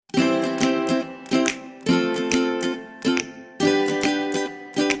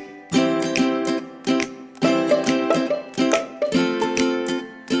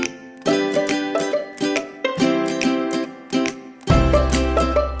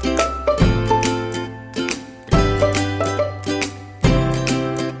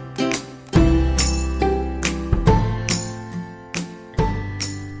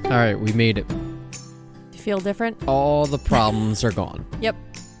We made it. You feel different? All the problems are gone. Yep.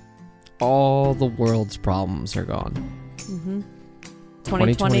 All the world's problems are gone. Mm-hmm.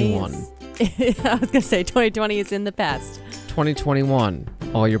 2021. I was going to say 2020 is in the past. 2021.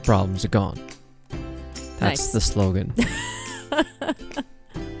 All your problems are gone. That's Nice. the slogan.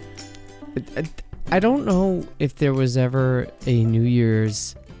 I don't know if there was ever a New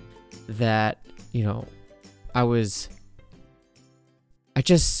Year's that, I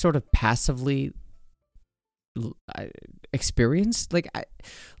just sort of passively experienced. Like,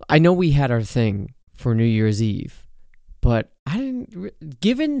 I know we had our thing for New Year's Eve, but I didn't,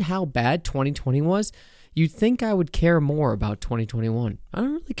 given how bad 2020 was, you'd think I would care more about 2021. I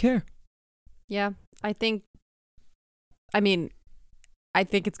don't really care. Yeah, I think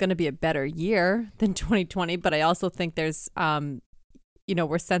it's going to be a better year than 2020, but I also think there's,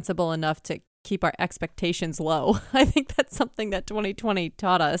 we're sensible enough to keep our expectations low. I think that's something that 2020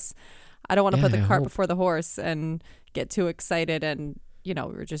 taught us. I don't want to put the cart before the horse and get too excited and, we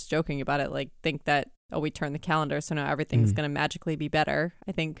were just joking about it, like think that, we turned the calendar, so now everything's going to magically be better.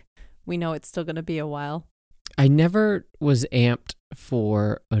 I think we know it's still going to be a while. I never was amped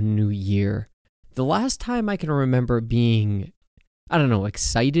for a new year. The last time I can remember being, I don't know,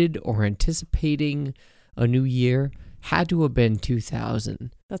 excited or anticipating a new year had to have been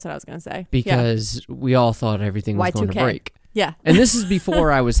 2000. That's what I was going to say. Because we all thought everything was going to Y2K. break. Yeah. And this is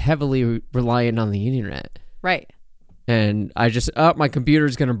before I was heavily reliant on the internet. Right. And I just, my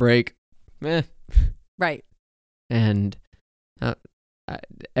computer's going to break. Meh. Right. And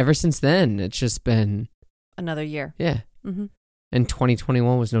ever since then, it's just been another year. Yeah. Mm-hmm. And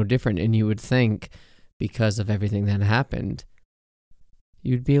 2021 was no different. And you would think, because of everything that happened,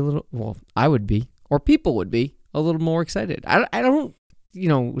 you'd be I would be, or people would be, a little more excited. I don't,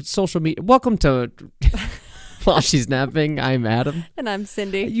 social media. Welcome to While She's Napping. I'm Adam. And I'm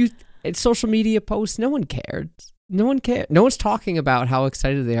Cindy. It's social media posts. No one cared. No one cared. No one's talking about how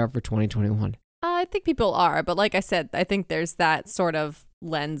excited they are for 2021. I think people are, but like I said, I think there's that sort of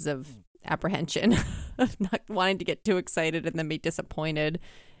lens of apprehension of not wanting to get too excited and then be disappointed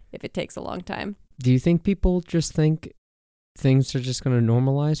if it takes a long time. Do you think people just think things are just going to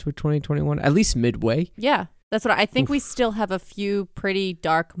normalize with 2021, at least midway? Yeah, that's what I think. We still have a few pretty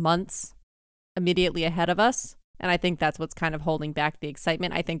dark months immediately ahead of us. And I think that's what's kind of holding back the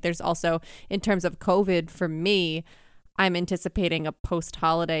excitement. I think there's also, in terms of COVID, for me, I'm anticipating a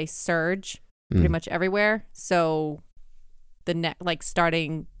post-holiday surge pretty much everywhere. So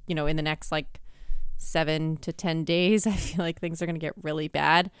starting, in the next 7 to 10 days, I feel like things are going to get really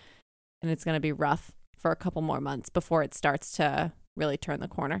bad. And it's going to be rough for a couple more months before it starts to really turn the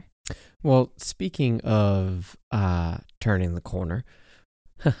corner. Well, speaking of turning the corner,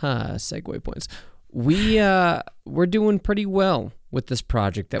 segue points. We're doing pretty well with this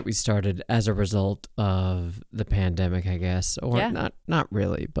project that we started as a result of the pandemic, I guess, or not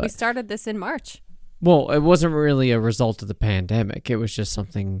really, but we started this in March. Well, it wasn't really a result of the pandemic. It was just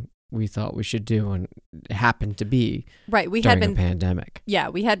something we thought we should do, and it happened to be right. We during had been a pandemic. Yeah,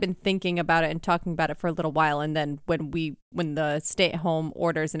 we had been thinking about it and talking about it for a little while, and then when the stay-at-home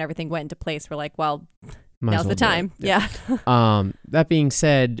orders and everything went into place, we're like, well, now's the time. Yeah. That being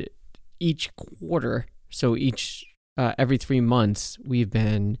said, each quarter, so every 3 months, we've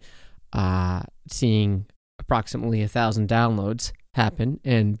been seeing approximately 1,000 downloads happen,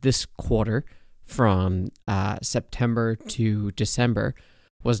 and this quarter, from September to December,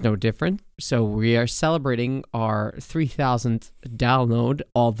 was no different. So we are celebrating our 3,000th download,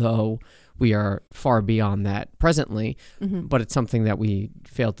 although we are far beyond that presently. Mm-hmm. But it's something that we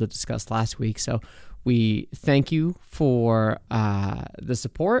failed to discuss last week. So we thank you for the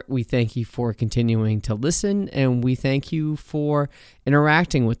support. We thank you for continuing to listen, and we thank you for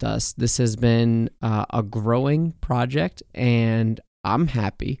interacting with us. This has been a growing project, and I'm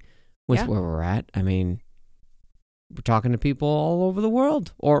happy with where we're at. I mean, we're talking to people all over the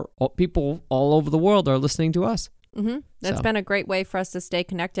world, or people all over the world are listening to us. Mm-hmm. That's been a great way for us to stay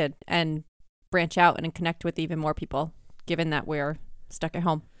connected and branch out and connect with even more people, given that we're stuck at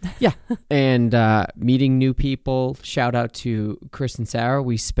home. Yeah. And meeting new people. Shout out to Chris and Sarah.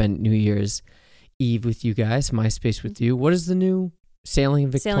 We spent New Year's Eve with you guys, MySpace with you. What is the new Sailing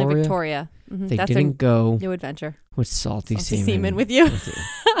Victoria? Sailing Victoria. Mm-hmm. They That's didn't go new adventure with Salty Seaman with you.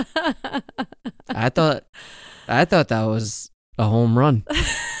 I thought that was a home run.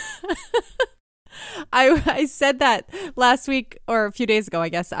 I said that last week or a few days ago, I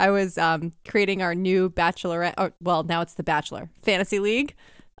guess. I was creating our new Bachelorette, now it's the Bachelor Fantasy League,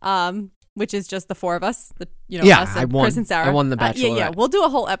 which is just the four of us. Us and Chris and Sarah. I won the Bachelorette. Yeah. We'll do a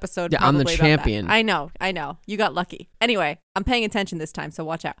whole episode. Yeah, I'm the champion. I know. You got lucky. Anyway, I'm paying attention this time, so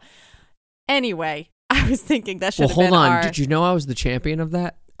watch out. Anyway, I was thinking that should Well, have hold been on. our... Did you know I was the champion of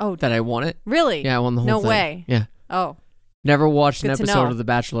that? Oh, That I won it? really? Yeah, I won the whole No thing. way. Yeah. Oh, Never watched Good an to episode know. of The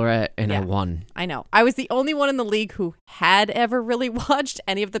Bachelorette, and I Yeah. won. I know. I was the only one in the league who had ever really watched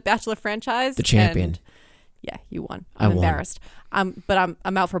any of the Bachelor franchise. The champion. and yeah, you won. I I'm won. embarrassed. But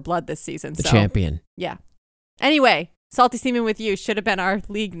I'm out for blood this season. The so champion. yeah. Anyway, Salty Semen with You should have been our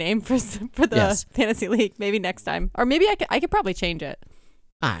league name for the Yes. fantasy league. Maybe next time, or maybe I could probably change it.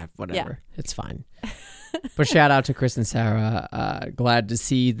 Whatever. It's fine. But shout out to Chris and Sarah. Glad to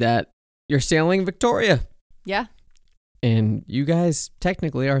see that you're sailing Victoria. Yeah. And you guys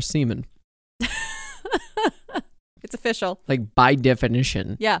technically are seamen. It's official. Like, by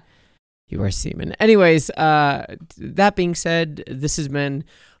definition, Yeah. you are seamen. Anyways, that being said, this has been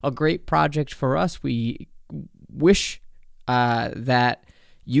a great project for us. We wish that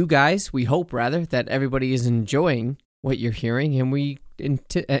you guys, we hope rather, that everybody is enjoying what you're hearing, and we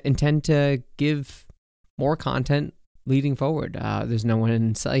intend to give more content leading forward. There's no one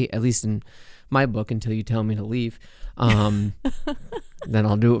in sight, at least in my book, until you tell me to leave. Then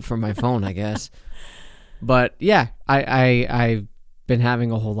I'll do it from my phone, I guess. But yeah, I've been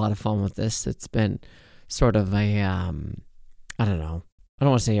having a whole lot of fun with this. It's been sort of a, I don't know. I don't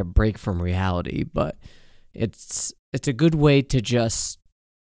want to say a break from reality, but it's a good way to just,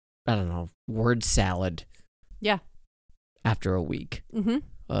 I don't know, word salad. Yeah. After a week Mm-hmm.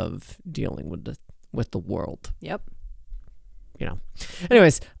 of dealing with the world. Yep. You know.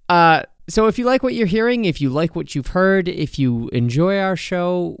 Anyways, so if you like what you're hearing, if you like what you've heard, if you enjoy our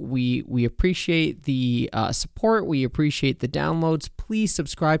show, we appreciate the support. We appreciate the downloads. Please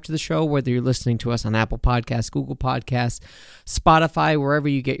subscribe to the show, whether you're listening to us on Apple Podcasts, Google Podcasts, Spotify, wherever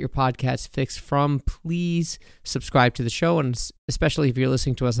you get your podcasts fixed from. Please subscribe to the show, and especially if you're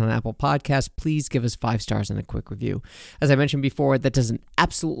listening to us on Apple Podcasts, please give us 5 stars and a quick review. As I mentioned before, that does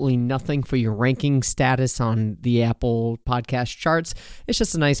absolutely nothing for your ranking status on the Apple Podcast charts. It's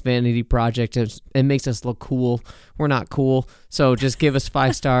just a nice vanity project. It makes us look cool. We're not cool, so just give us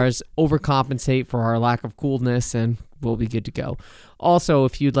 5 stars, overcompensate for our lack of coolness, and we'll be good to go. Also,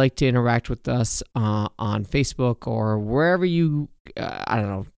 if you'd like to interact with us on Facebook or wherever you, I don't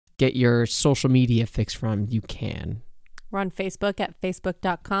know, get your social media fix from, you can. We're on Facebook at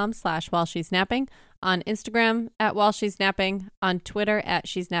facebook.com/whileshe'snapping, on Instagram at whileshe'snapping, on Twitter at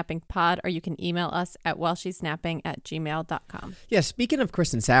she'snappingpod, or you can email us at whileshe'snapping@gmail.com. Yeah, speaking of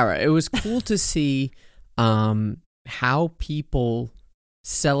Chris and Sarah, it was cool to see how people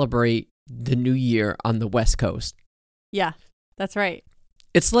celebrate the new year on the West Coast. Yeah, that's right.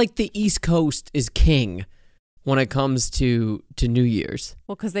 It's like the East Coast is king when it comes to New Year's.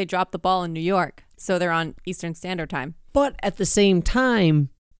 Well, because they dropped the ball in New York, so they're on Eastern Standard Time. But at the same time,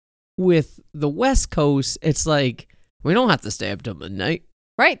 with the West Coast, it's like, we don't have to stay up till midnight.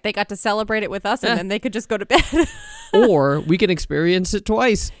 Right. They got to celebrate it with us, Yeah. and then they could just go to bed. Or we can experience it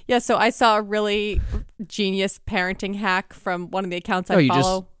twice. Yeah, so I saw a really genius parenting hack from one of the accounts I Oh, you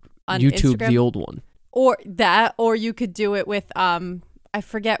follow on YouTube Instagram. the old one. Or that, or you could do it with, I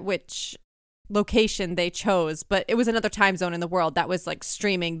forget which location they chose, but it was another time zone in the world that was like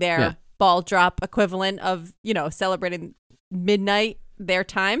streaming their Yeah. ball drop equivalent of, celebrating midnight their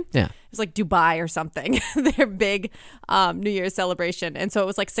time. Yeah. It was like Dubai or something, their big New Year's celebration. And so it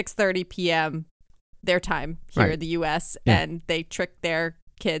was like 6:30 p.m. their time here Right. in the U.S. Yeah. And they tricked their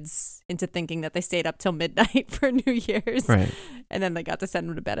kids into thinking that they stayed up till midnight for New Year's. Right. And then they got to send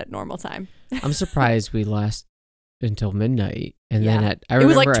them to bed at normal time. I'm surprised we last until midnight. And Yeah. then It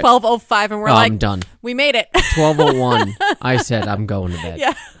was like 12:05 and we're like, I'm done. we made it. 12:01. I said, I'm going to bed.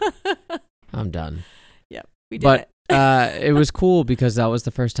 Yeah. I'm done. We did But it. it was cool because that was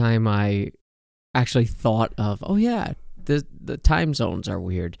the first time I actually thought of, oh yeah, the time zones are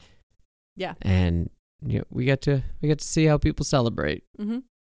weird. Yeah. And we get to see how people celebrate Mm-hmm.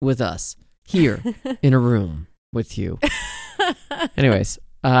 with us here in a room with you. Anyways,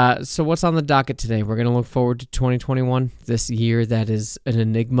 so what's on the docket today? We're going to look forward to 2021, this year that is an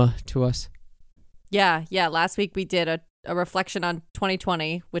enigma to us. Yeah. Last week we did a reflection on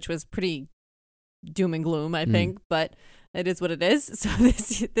 2020, which was pretty doom and gloom, I think, but it is what it is. So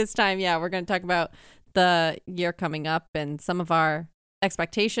this time, we're going to talk about the year coming up and some of our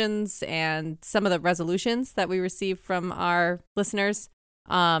expectations and some of the resolutions that we received from our listeners.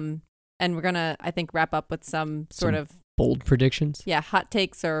 And we're going to, I think, wrap up with some sort of bold predictions. hot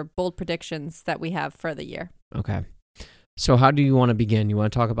takes or bold predictions that we have for the year. Okay. So how do you want to begin? You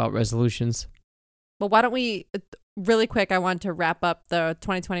want to talk about resolutions? Well, why don't we, really quick, I want to wrap up the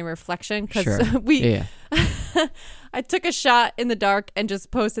 2020 reflection because Sure. Yeah. I took a shot in the dark and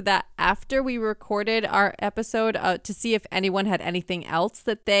just posted that after we recorded our episode to see if anyone had anything else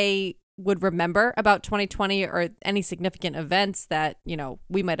that they would remember about 2020 or any significant events that,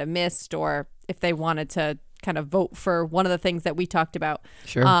 we might have missed, or if they wanted to kind of vote for one of the things that we talked about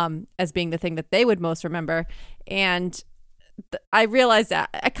as being the thing that they would most remember. And I realized that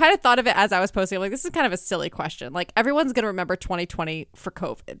I kind of thought of it as I was posting. I'm like, this is kind of a silly question. Like, everyone's going to remember 2020 for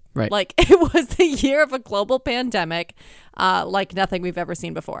COVID. Right. Like, it was the year of a global pandemic, like nothing we've ever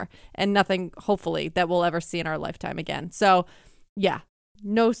seen before, and nothing, hopefully, that we'll ever see in our lifetime again. So, yeah,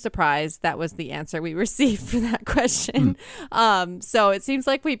 no surprise. That was the answer we received for that question. So it seems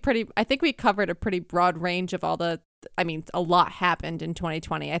like I think we covered a pretty broad range of a lot happened in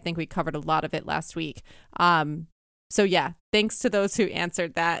 2020. I think we covered a lot of it last week. So yeah, thanks to those who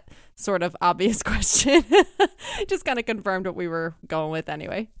answered that sort of obvious question. Just kind of confirmed what we were going with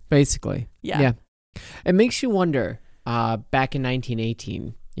anyway. Basically. Yeah. It makes you wonder, back in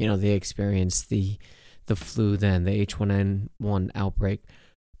 1918, they experienced the flu then, the H1N1 outbreak.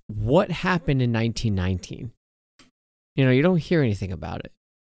 What happened in 1919? You don't hear anything about it.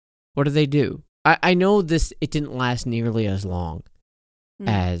 What do they do? I know it didn't last nearly as long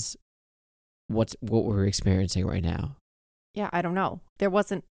as what we're experiencing right now. Yeah, I don't know.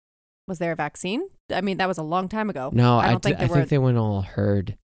 Was there a vaccine? I mean, that was a long time ago. No, I think they went all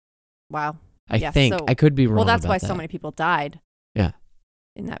herd. Wow. I think. I could be wrong. Well, that's about why that. So many people died. Yeah.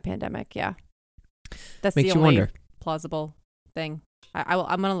 In that pandemic, yeah. That's Makes the you only wonder. Plausible thing.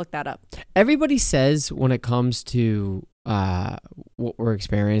 I'm going to look that up. Everybody says when it comes to what we're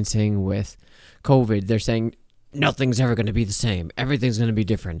experiencing with COVID, they're saying nothing's ever going to be the same. Everything's going to be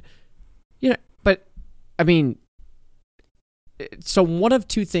different. But I mean, so one of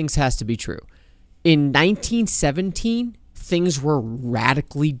two things has to be true. In 1917, things were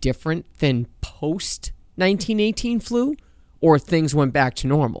radically different than post 1918 flu, or things went back to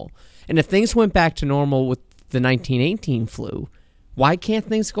normal. And if things went back to normal with the 1918 flu, why can't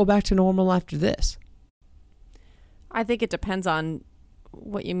things go back to normal after this? I think it depends on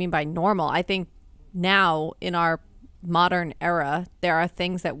what you mean by normal. I think now in our modern era, there are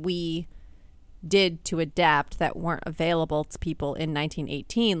things that we did to adapt that weren't available to people in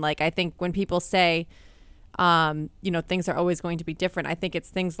 1918. Like, I think when people say, things are always going to be different, I think it's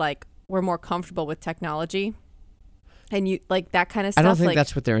things like we're more comfortable with technology and that kind of stuff. I don't think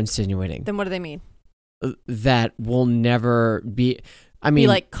that's what they're insinuating. Then what do they mean? That will never be... be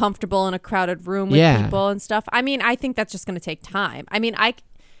like comfortable in a crowded room with people and stuff. I mean, I think that's just going to take time. I mean,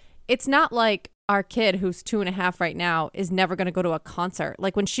 it's not like our kid who's 2.5 right now is never going to go to a concert.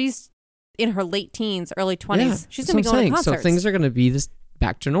 Like, when she's in her late teens, early 20s, she's going to be going to concerts. So things are going to be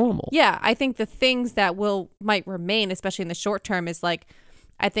back to normal. Yeah, I think the things that might remain, especially in the short term, is like,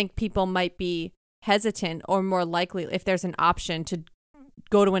 I think people might be hesitant or more likely, if there's an option to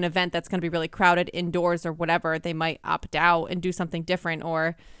go to an event that's going to be really crowded indoors or whatever, they might opt out and do something different.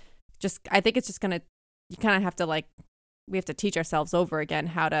 Or just, I think it's just going to, you kind of have to we have to teach ourselves over again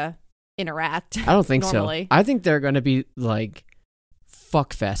how to interact. I don't think normally. So. I think they're going to be like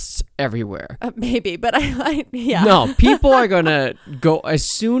fuck fests everywhere. Maybe, but yeah. No, people are going to go as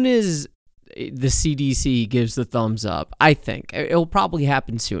soon as the CDC gives the thumbs up. I think it'll probably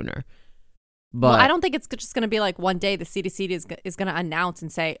happen sooner. But I don't think it's just going to be like one day the CDC is going to announce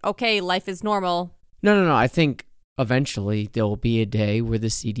and say, okay, life is normal. No. I think eventually there will be a day where the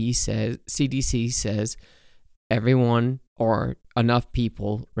CDC says everyone, or enough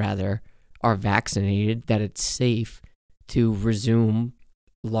people rather, are vaccinated that it's safe to resume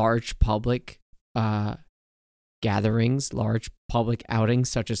large public gatherings, large public outings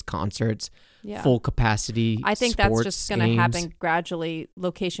such as concerts, full capacity. I think that's just going to happen gradually,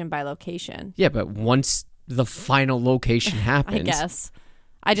 location by location. Yeah, but once the final location happens, I guess.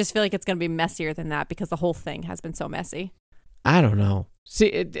 I just feel like it's going to be messier than that because the whole thing has been so messy. I don't know. See,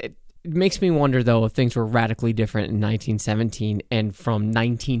 it makes me wonder, though, if things were radically different in 1917 and from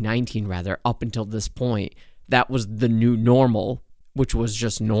 1919, rather, up until this point, that was the new normal, which was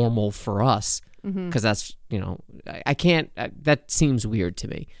just normal for us. Because that's, I can't, that seems weird to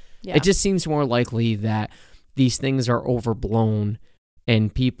me. Yeah. It just seems more likely that these things are overblown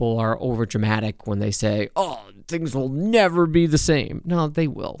and people are overdramatic when they say, oh, things will never be the same. No, they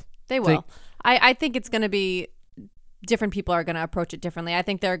will. They will. I think it's going to be, different people are going to approach it differently. I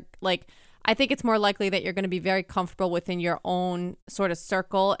think I think it's more likely that you're going to be very comfortable within your own sort of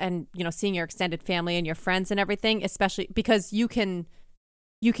circle and, seeing your extended family and your friends and everything, especially because you can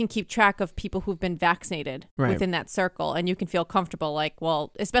keep track of people who've been vaccinated within that circle, and you can feel comfortable, like,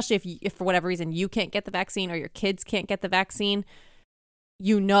 well, especially if for whatever reason you can't get the vaccine or your kids can't get the vaccine,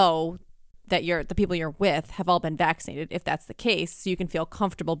 that the people you're with have all been vaccinated, if that's the case, so you can feel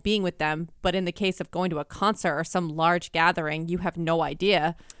comfortable being with them. But in the case of going to a concert or some large gathering, you have no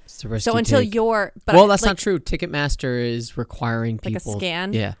idea. It's the risk So you until take. you're, but Well, that's like, not true. Ticketmaster is requiring like people a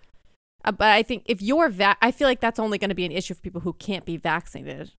scan. Yeah. But I think if you're I feel like that's only going to be an issue for people who can't be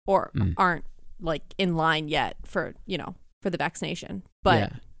vaccinated or aren't like in line yet for the vaccination. But Yeah.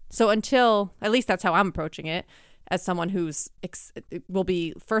 so until, at least that's how I'm approaching it, as someone who's will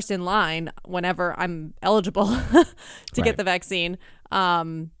be first in line whenever I'm eligible to get the vaccine,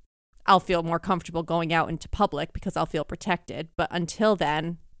 I'll feel more comfortable going out into public because I'll feel protected. But until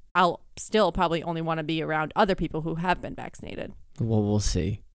then, I'll still probably only want to be around other people who have been vaccinated. Well, we'll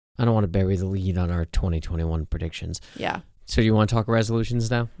see. I don't want to bury the lead on our 2021 predictions. Yeah. So you want to talk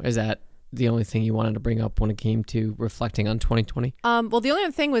resolutions now? Is that the only thing you wanted to bring up when it came to reflecting on 2020? Well, the only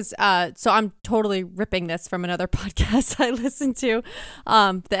other thing was, so I'm totally ripping this from another podcast I listened to.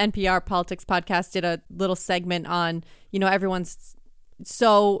 The NPR Politics podcast did a little segment on, everyone's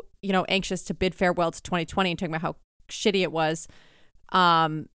so, anxious to bid farewell to 2020 and talking about how shitty it was.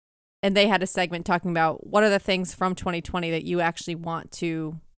 And they had a segment talking about what are the things from 2020 that you actually want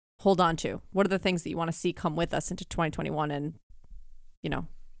to hold on to? What are the things that you want to see come with us into 2021 and,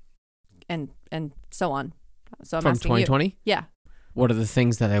 and so on. So I'm from asking 2020? you. Yeah. What are the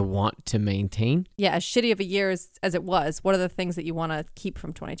things that I want to maintain? Yeah, as shitty of a year as it was, what are the things that you want to keep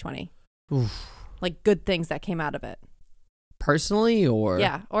from 2020? Oof. Like good things that came out of it. Personally or?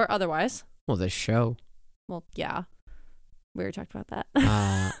 Yeah, or otherwise. Well, this show. Well, yeah. We already talked about that.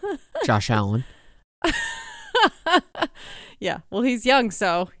 Josh Allen. Yeah, well, he's young,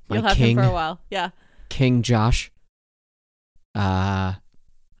 so you'll My have king. him for a while. Yeah. King Josh. What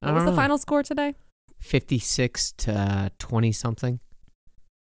was the final score today? 56 to 20 something.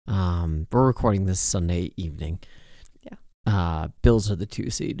 We're recording this Sunday evening. Yeah. Bills are the 2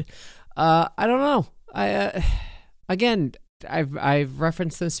 seed. I don't know. Again, I've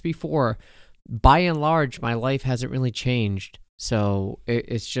referenced this before. By and large, my life hasn't really changed. So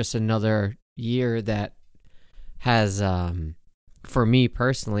it's just another year that has, for me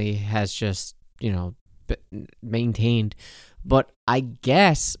personally, has just, maintained. But I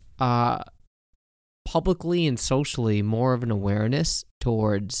guess publicly and socially more of an awareness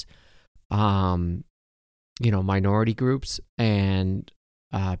towards, minority groups and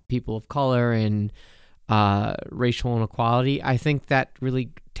people of color and racial inequality. I think that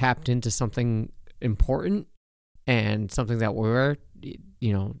really tapped into something important and something that we're,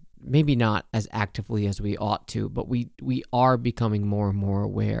 maybe not as actively as we ought to, but we are becoming more and more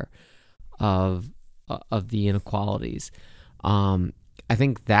aware of the inequalities. I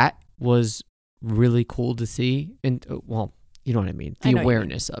think that was really cool to see, and well, you know what I mean. The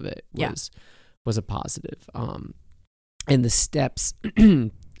awareness of it was a positive. And the steps,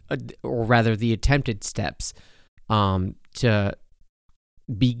 or rather, the attempted steps, to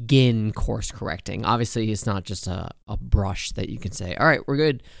begin course correcting. Obviously, it's not just a brush that you can say, "All right, we're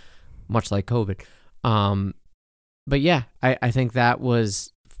good," much like COVID. But yeah, I think that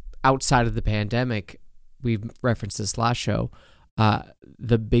was outside of the pandemic. We've referenced this last show.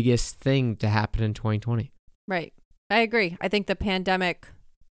 The biggest thing to happen in 2020. Right. I agree. I think the pandemic,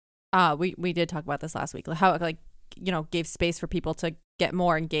 we did talk about this last week, how it gave space for people to get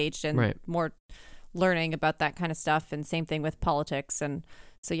more engaged and more learning about that kind of stuff. And same thing with politics. And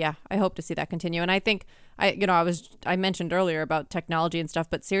so, yeah, I hope to see that continue. And I think I mentioned earlier about technology and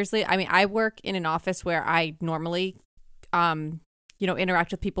stuff, but seriously, I mean, I work in an office where I normally, interact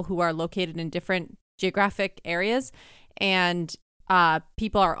with people who are located in different geographic areas, and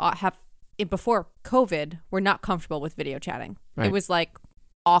people before COVID were not comfortable with video chatting. Right. It was like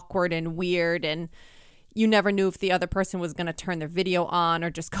awkward and weird, and you never knew if the other person was going to turn their video on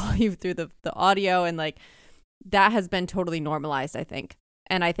or just call you through the audio, and like that has been totally normalized, I think.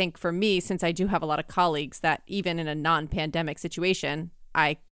 And I think for me, since I do have a lot of colleagues that even in a non-pandemic situation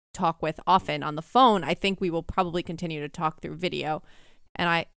I talk with often on the phone, I think we will probably continue to talk through video, and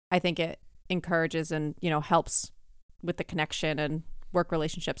I think it encourages and helps with the connection and work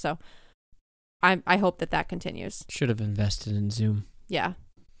relationship. So I hope that continues. Should have invested in Zoom. Yeah.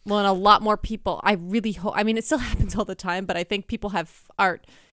 Well, and a lot more people, I really hope, I mean, it still happens all the time, but I think people are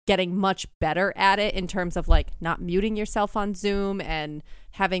getting much better at it in terms of like not muting yourself on Zoom and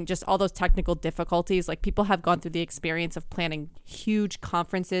having just all those technical difficulties. Like people have gone through the experience of planning huge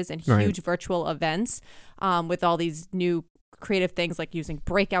conferences and huge virtual events with all these new creative things like using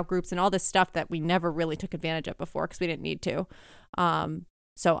breakout groups and all this stuff that we never really took advantage of before because we didn't need to.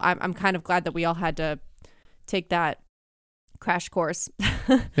 So I'm kind of glad that we all had to take that crash course.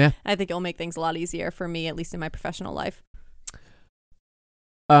 Yeah. I think it'll make things a lot easier for me, at least in my professional life.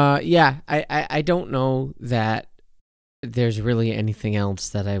 Yeah, I don't know that there's really anything else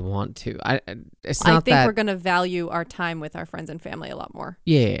that I want to. It's not I think that we're going to value our time with our friends and family a lot more.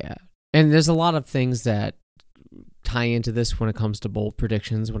 yeah, and there's a lot of things that tie into this when it comes to bold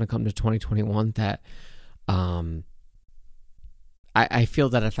predictions when it comes to 2021 that I feel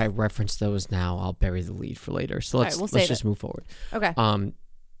that if I reference those now, I'll bury the lead for later. So let's just move forward. Okay.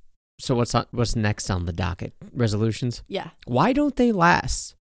 So what's next on the docket? Resolutions? Yeah. Why don't they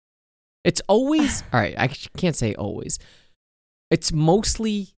last? It's always all right. I can't say always. It's most of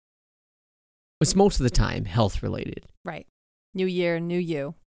the time health related. Right. New year, new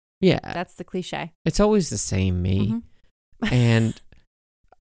you. Yeah. That's the cliche. It's always the same me. Mm-hmm. And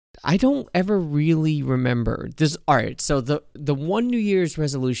I don't ever really remember this. All right. So the one New Year's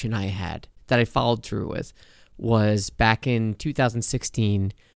resolution I had that I followed through with was back in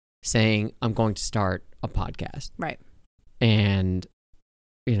 2016 saying I'm going to start a podcast. Right. And,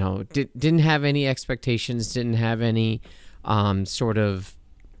 didn't have any expectations, didn't have any sort of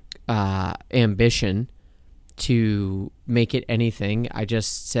ambition to make it anything. I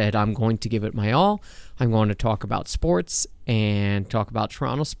just said I'm going to give it my all. I'm going to talk about sports and talk about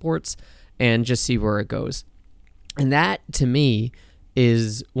Toronto sports and just see where it goes. And that, to me,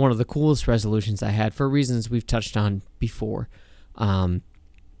 is one of the coolest resolutions I had for reasons we've touched on before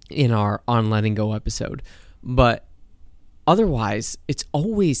in our On Letting Go episode. But otherwise, it's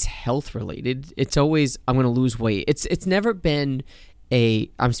always health related. It's always I'm going to lose weight. It's never been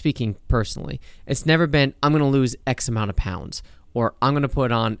I'm speaking personally. It's never been I'm going to lose X amount of pounds, or I'm going to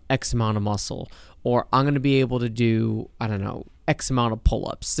put on X amount of muscle, or I'm going to be able to do, I don't know, X amount of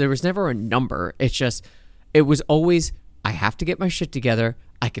pull-ups. There was never a number. It was always I have to get my shit together.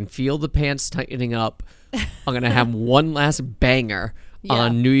 I can feel the pants tightening up. I'm going to have one last banger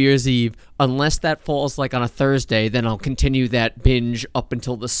on New Year's Eve. Unless that falls like on a Thursday, then I'll continue that binge up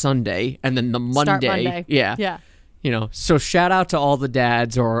until the Sunday, and then the Monday. Start Monday. Yeah. So shout out to all the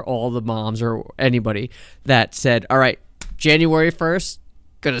dads or all the moms or anybody that said, all right, January 1st,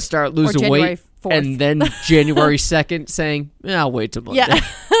 going to start losing weight. 4th. And then January 2nd saying, I'll wait till Monday.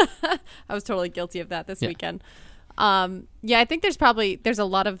 Yeah. I was totally guilty of that this weekend. I think there's a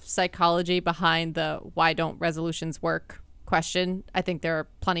lot of psychology behind the why don't resolutions work question. I think there are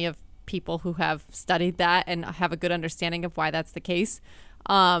plenty of people who have studied that and have a good understanding of why that's the case.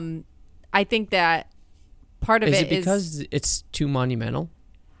 I think that part of is it because it's too monumental?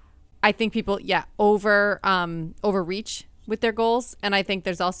 I think people, overreach with their goals. And I think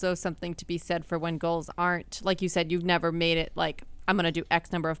there's also something to be said for when goals aren't, like you said, you've never made it like, I'm going to do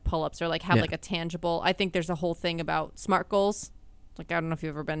X number of pull-ups or like have like a tangible. I think there's a whole thing about SMART goals. Like, I don't know if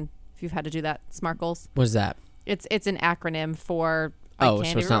you've had to do that. SMART goals. What's that? It's an acronym for. So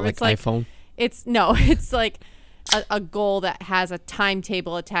it's not like iPhone? It's like a goal that has a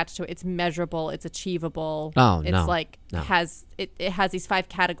timetable attached to it. It's measurable. It's achievable. Oh, it's no. It has these 5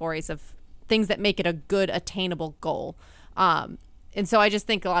 categories of things that make it a good attainable goal. And so I just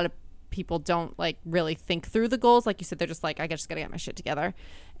think a lot of people don't like really think through the goals. Like you said, they're just like, I just got to get my shit together.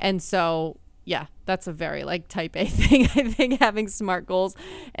 And so, that's a very like type A thing. I think having SMART goals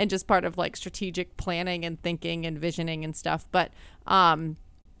and just part of like strategic planning and thinking and visioning and stuff. But, I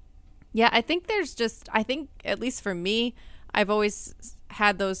think I think at least for me, I've always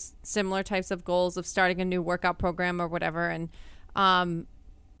had those similar types of goals of starting a new workout program or whatever. And,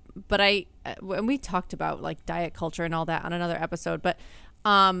 but when we talked about like diet culture and all that on another episode, but,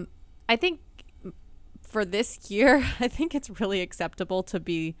 I think for this year, I think it's really acceptable to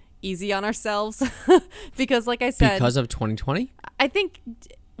be easy on ourselves because like I said, because of 2020, I think,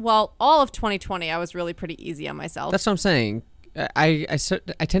 all of 2020, I was really pretty easy on myself. That's what I'm saying. I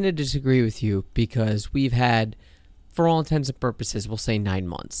tend to disagree with you because we've had, for all intents and purposes, we'll say 9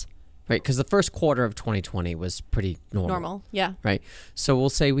 months, right? Because the first quarter of 2020 was pretty normal. Yeah. Right. So we'll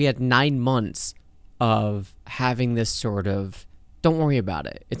say we had 9 months of having this sort of, don't worry about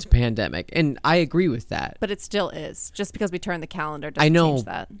it. It's a pandemic. And I agree with that. But it still is. Just because we turn the calendar doesn't change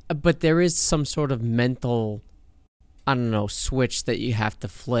that. But there is some sort of mental, switch that you have to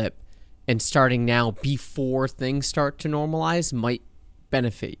flip. And starting now before things start to normalize might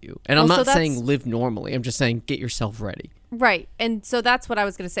benefit you. And I'm not saying live normally. I'm just saying get yourself ready. Right. And so that's what I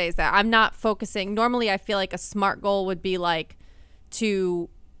was going to say is that I'm not focusing. Normally, I feel like a SMART goal would be like to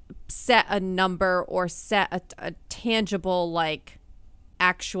set a number or set a tangible like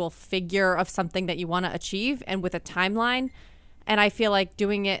actual figure of something that you want to achieve and with a timeline. And I feel like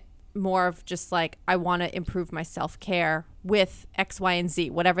doing it more of just like I want to improve my self-care with X, Y, and Z,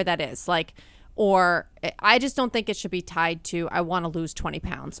 whatever that is. Like, or I just don't think it should be tied to I want to lose 20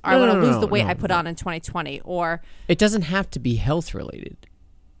 pounds or I want to lose the weight I put on in 2020 or it doesn't have to be health related.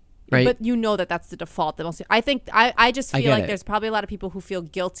 Right. But you know that's the default. I think I just feel like there's probably a lot of people who feel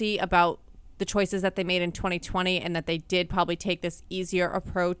guilty about the choices that they made in 2020 and that they did probably take this easier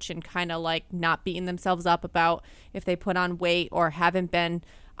approach and kind of like not beating themselves up about if they put on weight or haven't been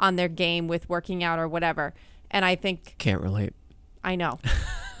on their game with working out or whatever. And I think... Can't relate. I know.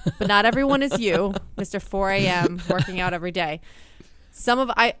 But not everyone is you, Mr. 4 a.m. working out every day.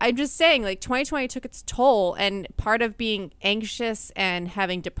 I'm just saying, like, 2020 took its toll, and part of being anxious and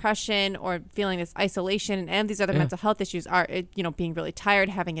having depression or feeling this isolation and these other mental health issues are, being really tired,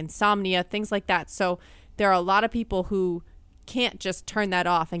 having insomnia, things like that. So there are a lot of people who can't just turn that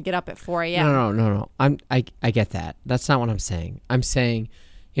off and get up at 4 a.m. No. I get that. That's not what I'm saying. I'm saying,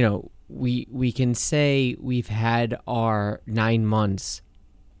 we can say we've had our 9 months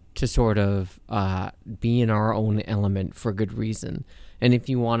to sort of be in our own element for good reason. And if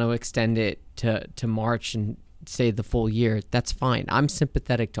you want to extend it to March and say the full year, that's fine. I'm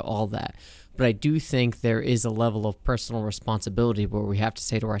sympathetic to all that. But I do think there is a level of personal responsibility where we have to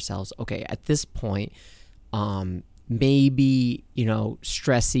say to ourselves, okay, at this point, maybe,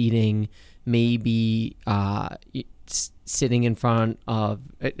 stress eating, maybe sitting in front of,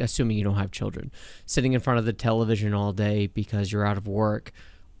 assuming you don't have children, sitting in front of the television all day because you're out of work,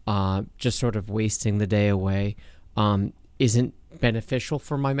 just sort of wasting the day away, isn't beneficial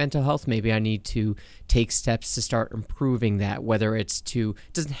for my mental health. Maybe I need to take steps to start improving that, whether it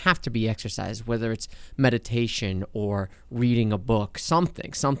doesn't have to be exercise, whether it's meditation or reading a book,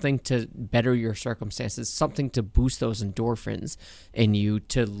 something to better your circumstances, something to boost those endorphins in you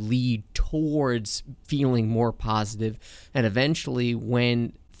to lead towards feeling more positive. And eventually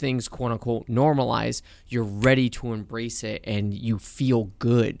when things quote unquote normalize, you're ready to embrace it and you feel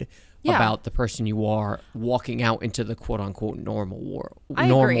good about the person you are walking out into the quote-unquote normal world. I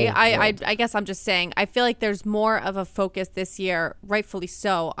agree. I guess I'm just saying, I feel like there's more of a focus this year, rightfully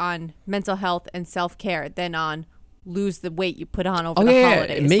so, on mental health and self-care than on lose the weight you put on over the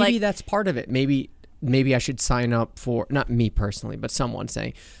holidays. Maybe that's part of it. Maybe I should sign up for, not me personally, but someone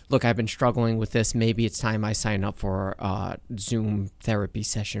saying, look, I've been struggling with this. Maybe it's time I sign up for a Zoom therapy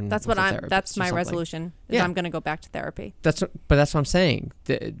session. That's my resolution. I'm going to go back to therapy. But that's what I'm saying.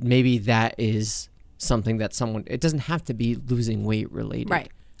 Maybe that is something that it doesn't have to be losing weight related.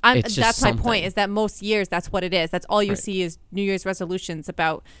 Right. That's my point, is that most years, that's what it is. That's all you see is New Year's resolutions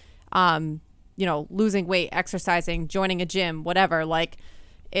about, losing weight, exercising, joining a gym, whatever. Like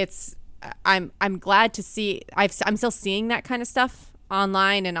I'm glad to see, I'm still seeing that kind of stuff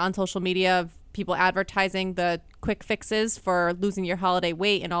online and on social media of people advertising the quick fixes for losing your holiday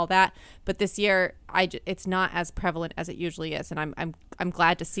weight and all that. But this year, it's not as prevalent as it usually is, and I'm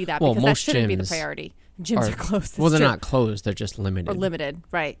glad to see that, because that shouldn't be the priority. Gyms are closed. Well, they're not closed; they're just limited. Or limited,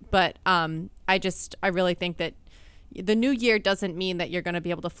 right? But I really think that the new year doesn't mean that you're going to be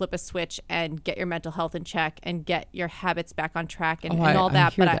able to flip a switch and get your mental health in check and get your habits back on track and all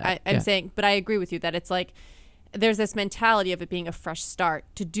that. But I'm saying, but I agree with you that it's like there's this mentality of it being a fresh start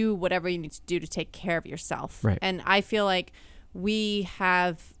to do whatever you need to do to take care of yourself. Right. And I feel like we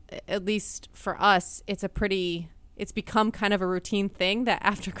have, at least for us, it's become kind of a routine thing that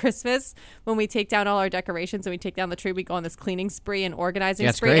after Christmas, when we take down all our decorations and we take down the tree, we go on this cleaning spree and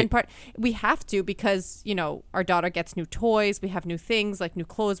organizing spree. Great. And we have to, because, our daughter gets new toys. We have new things like new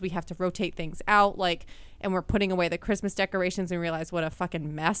clothes. We have to rotate things out. And we're putting away the Christmas decorations and realize what a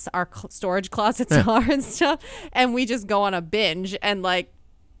fucking mess our storage closets are and stuff. And we just go on a binge, and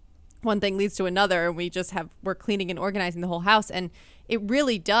one thing leads to another, and we're cleaning and organizing the whole house. And it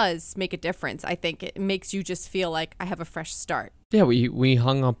really does make a difference. I think it makes you just feel like I have a fresh start. Yeah, we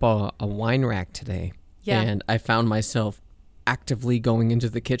hung up a wine rack today. Yeah. And I found myself actively going into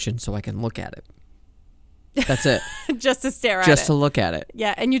the kitchen so I can look at it. That's it. Just to stare at it. Just to look at it.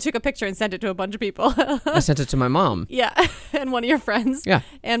 Yeah, and you took a picture and sent it to a bunch of people. I sent it to my mom. Yeah, and one of your friends. Yeah.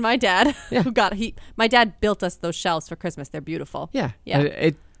 And my dad. Yeah. My dad built us those shelves for Christmas. They're beautiful. Yeah.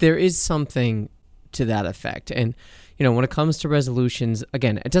 Yeah. There is something to that effect. And, when it comes to resolutions,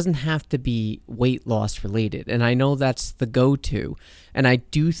 again, it doesn't have to be weight loss related. And I know that's the go-to. And I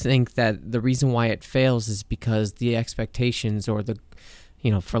do think that the reason why it fails is because the expectations or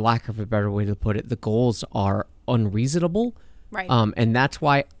for lack of a better way to put it, the goals are unreasonable. Right. And that's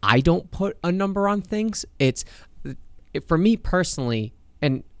why I don't put a number on things. For me personally,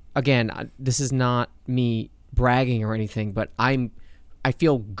 and again, this is not me bragging or anything, but I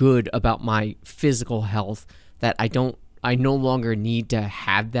feel good about my physical health, that I no longer need to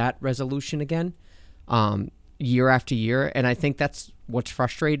have that resolution again, year after year. And I think that's what's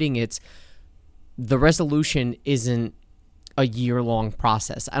frustrating. It's the resolution isn't a year-long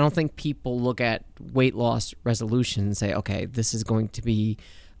process. I don't think people look at weight loss resolutions and say, okay, this is going to be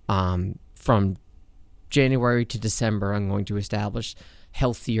From January to December, I'm going to establish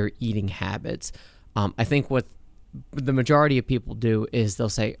healthier eating habits. I think what the majority of people do is they'll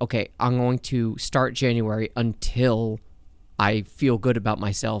say, okay, I'm going to start January until I feel good about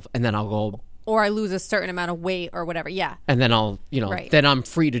myself, and then I'll go, or I lose a certain amount of weight or whatever. Yeah. and then I'll, Right. then I'm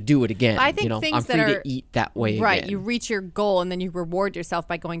free to do it again. I think things I'm free that to are- eat that way Right. again. You reach your goal and then you reward yourself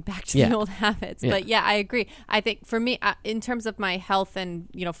by going back to Yeah. the old habits. Yeah. But yeah, I agree. I think for me, in terms of my health and,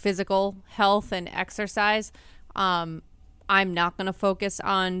 physical health and exercise, I'm not going to focus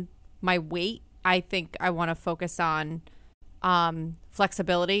on my weight. I think I want to focus on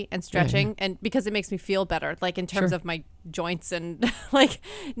flexibility and stretching, and because it makes me feel better, like in terms Sure. of my joints and like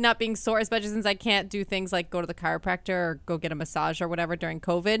not being sore, especially since I can't do things like go to the chiropractor or go get a massage or whatever during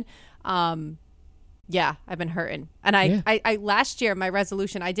COVID. Yeah, I've been hurting. And I last year, my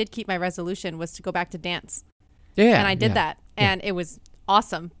resolution, I did keep my resolution, was to go back to dance. Yeah. And I did yeah. that. And it was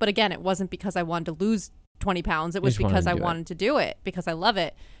awesome. But again, it wasn't because I wanted to lose 20 pounds. It was just wanted because to I do it. wanted to do it, because I love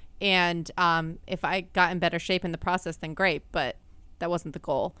it. And if I got in better shape in the process, then great. But that wasn't the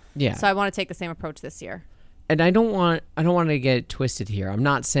goal. Yeah. So I want to take the same approach this year. And I don't want to get it twisted here. I'm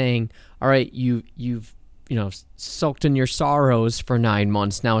not saying, all right, you've soaked in your sorrows for 9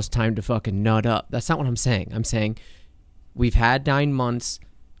 months. Now it's time to fucking nut up. That's not what I'm saying. I'm saying we've had 9 months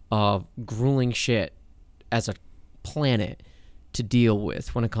of grueling shit as a planet to deal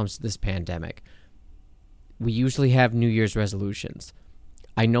with when it comes to this pandemic. We usually have New Year's resolutions.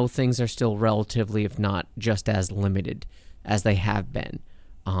 I know things are still relatively, if not just as limited as they have been.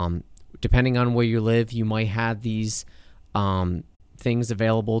 Depending on where you live, you might have these things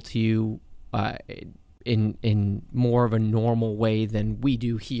available to you in more of a normal way than we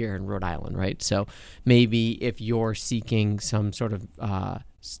do here in Rhode Island, right? So maybe if you're seeking some sort of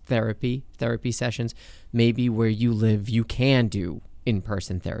therapy sessions, maybe where you live, you can do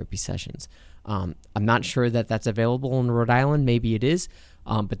in-person therapy sessions. I'm not sure that that's available in Rhode Island. Maybe it is.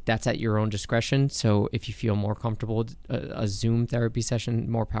 But that's at your own discretion. So if you feel more comfortable with a Zoom therapy session,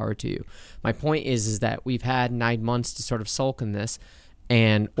 more power to you. My point is that we've had 9 months to sort of sulk in this,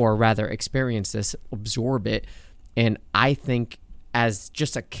 or rather experience this, absorb it. And I think as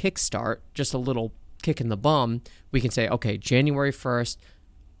just a kickstart, just a little kick in the bum, we can say, okay, January 1st,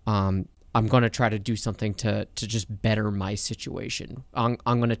 I'm going to try to do something to just better my situation. I'm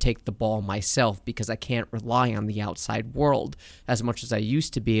going to take the ball myself, because I can't rely on the outside world as much as I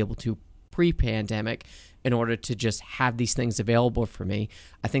used to be able to pre-pandemic in order to just have these things available for me.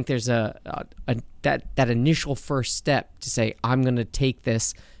 I think there's that initial first step to say, I'm going to take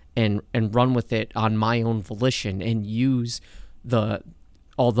this and run with it on my own volition and use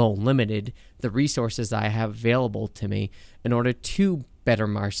although limited, the resources I have available to me in order to better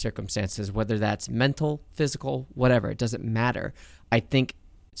my circumstances, whether that's mental, physical, whatever, it doesn't matter. I think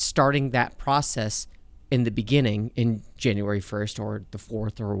starting that process in the beginning, in January 1st or the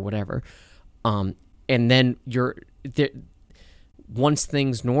 4th or whatever, and then once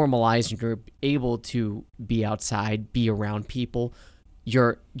things normalize and you're able to be outside, be around people,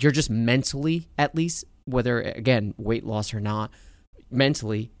 you're just mentally, at least, whether, again, weight loss or not,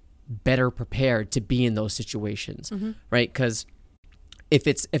 mentally better prepared to be in those situations, right? Because if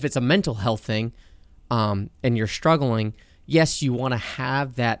it's a mental health thing, and you're struggling, yes, you want to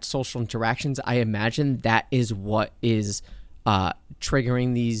have that social interactions. I imagine that is what is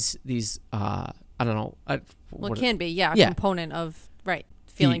triggering these I don't know. Well, it can be, a Yeah. component of, right,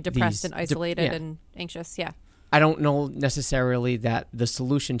 feeling depressed and isolated yeah. and anxious, yeah. I don't know necessarily that the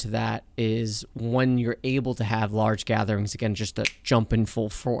solution to that is when you're able to have large gatherings again, just to jump in full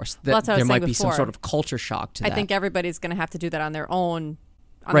force. Well, that's what I there was might saying be some before. sort of culture shock to that. I think everybody's going to have to do that on their own,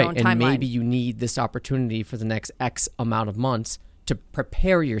 their right, own and timeline. maybe you need this opportunity for the next X amount of months to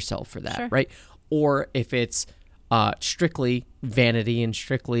prepare yourself for that, Sure. right? Or if it's strictly vanity and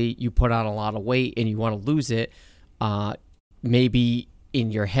strictly you put on a lot of weight and you want to lose it, maybe in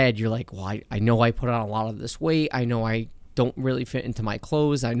your head you're like, well, I know I put on a lot of this weight. I know I don't really fit into my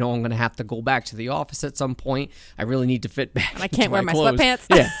clothes. I know I'm going to have to go back to the office at some point. I really need to fit back. I can't into wear my clothes. sweatpants.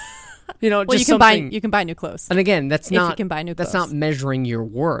 Yeah. Well, just you something. can buy new clothes. And again, that's If you not can buy new that's clothes. not measuring your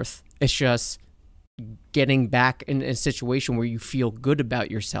worth. It's just getting back in a situation where you feel good about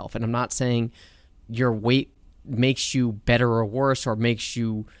yourself. And I'm not saying your weight makes you better or worse or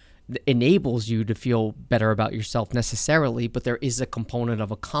enables you to feel better about yourself necessarily, but there is a component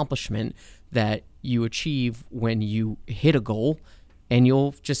of accomplishment that you achieve when you hit a goal, and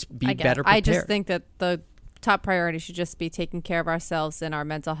you'll just be better prepared. I just think that the top priority should just be taking care of ourselves and our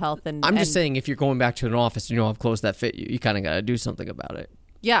mental health. And I'm just saying, if you're going back to an office and you don't have clothes that fit you, you kind of got to do something about it.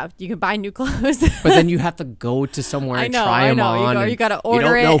 Yeah, you can buy new clothes. But then you have to go to somewhere and try them on. You got to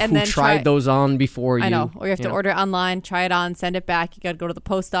order it, you don't know and who then tried those on before you. I know. Or you have to order it online, try it on, send it back. You got to go to the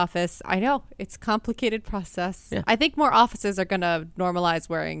post office. I know. It's a complicated process. Yeah. I think more offices are going to normalize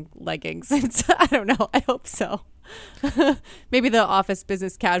wearing leggings. I don't know. I hope so. Maybe the office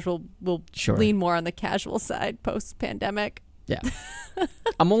business casual will lean more on the casual side post-pandemic. Yeah.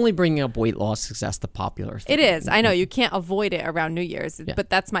 I'm only bringing up weight loss because that's the popular thing. It is. I know you can't avoid it around New Year's, but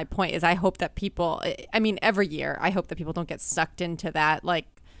that's my point is I hope that people, I mean, every year, I hope that people don't get sucked into that, like,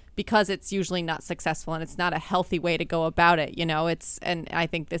 because it's usually not successful and it's not a healthy way to go about it. You know, and I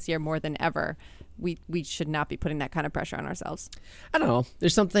think this year more than ever, we should not be putting that kind of pressure on ourselves. I don't know.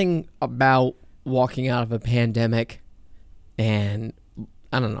 There's something about walking out of a pandemic and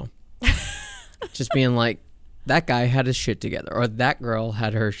I don't know, just being like, that guy had his shit together or that girl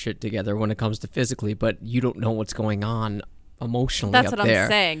had her shit together when it comes to physically, but you don't know what's going on emotionally. That's up what there. I'm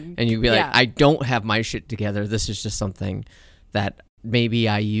saying. And you'd be like, I don't have my shit together. This is just something that maybe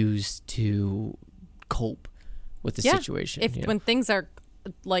I use to cope with the situation. When things are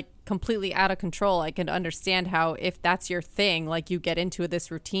like completely out of control, I can understand how if that's your thing, like you get into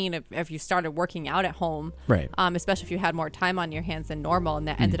this routine if you started working out at home, right? Especially if you had more time on your hands than normal, and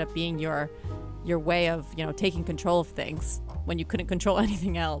that ended up being your way of taking control of things when you couldn't control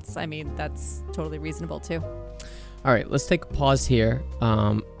anything else. I mean, that's totally reasonable too. All right, let's take a pause here.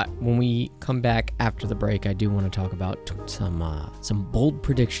 When we come back after the break, I do want to talk about some bold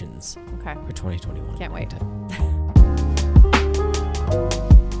predictions for 2021. Can't wait.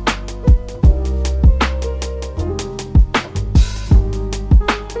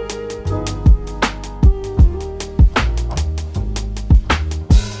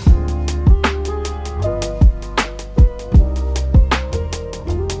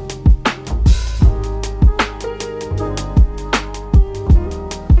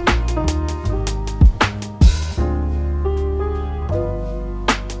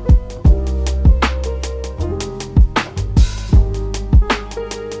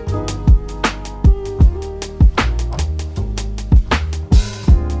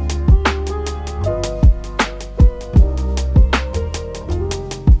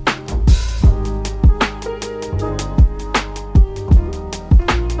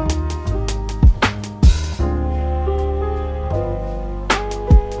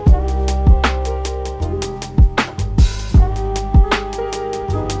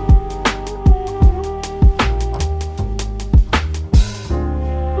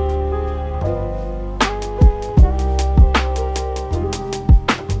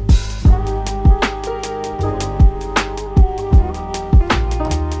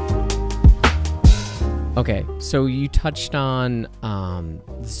 Okay, so you touched on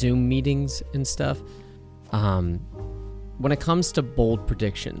Zoom meetings and stuff. When it comes to bold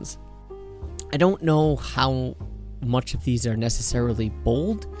predictions, I don't know how much of these are necessarily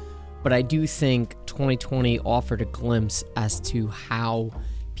bold, but I do think 2020 offered a glimpse as to how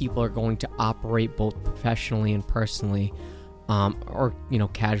people are going to operate both professionally and personally, or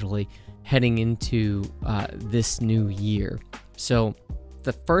casually heading into this new year. So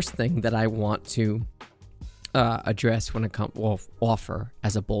the first thing that I want to address when it comes, offer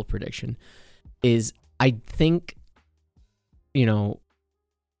as a bold prediction is I think,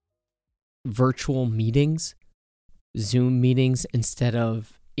 virtual meetings, Zoom meetings instead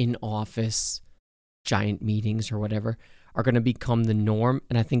of in-office giant meetings or whatever are going to become the norm.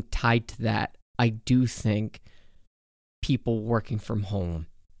 And I think tied to that, I do think people working from home,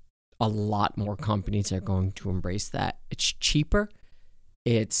 a lot more companies are going to embrace that. It's cheaper.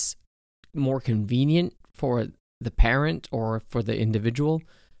 It's more convenient for the parent or for the individual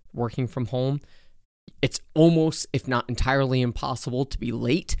working from home. It's almost, if not entirely impossible to be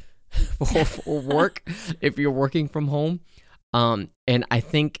late for work if you're working from home. And I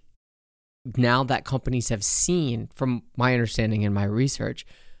think now that companies have seen, from my understanding and my research,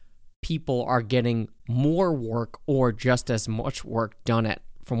 people are getting more work or just as much work done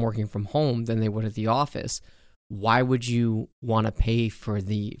from working from home than they would at the office. Why would you want to pay for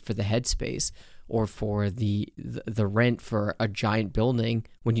the headspace or for the rent for a giant building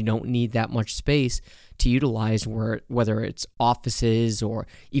when you don't need that much space to utilize, whether it's offices or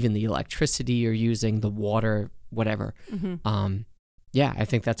even the electricity you're using, the water, whatever. Mm-hmm. I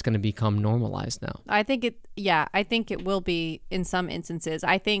think that's going to become normalized now. I think it will be in some instances.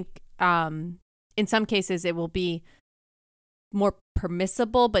 I think in some cases it will be more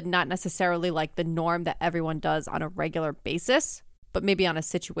permissible, but not necessarily like the norm that everyone does on a regular basis, but maybe on a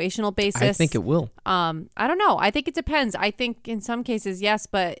situational basis. I think it will. I don't know. I think it depends. I think in some cases, yes,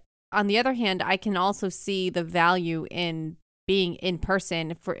 but on the other hand, I can also see the value in being in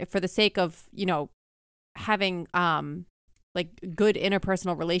person for the sake of, having like good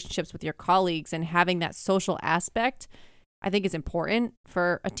interpersonal relationships with your colleagues and having that social aspect, I think is important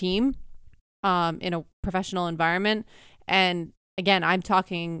for a team in a professional environment. And again, I'm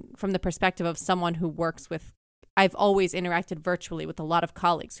talking from the perspective of someone who works with, I've always interacted virtually with a lot of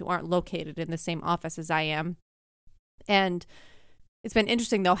colleagues who aren't located in the same office as I am. And it's been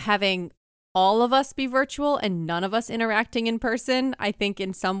interesting, though, having all of us be virtual and none of us interacting in person, I think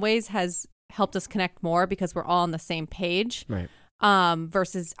in some ways has helped us connect more because we're all on the same page. Right.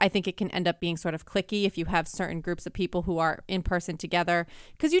 Versus I think it can end up being sort of cliquey if you have certain groups of people who are in person together,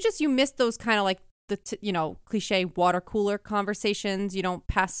 because you miss those kind of like the cliche water cooler conversations. You don't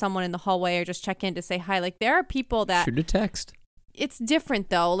pass someone in the hallway or just check in to say hi. Like there are people that shoot a text. It's different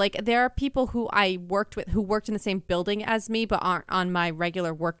though. Like there are people who I worked with who worked in the same building as me but aren't on my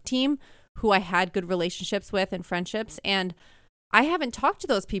regular work team, who I had good relationships with and friendships, and I haven't talked to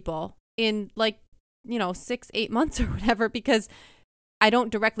those people in 6-8 months or whatever, because I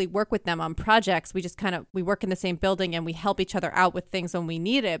don't directly work with them on projects. We just we work in the same building and we help each other out with things when we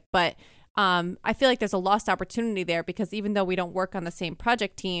need it. But I feel like there's a lost opportunity there, because even though we don't work on the same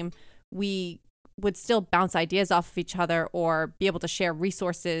project team, we would still bounce ideas off of each other or be able to share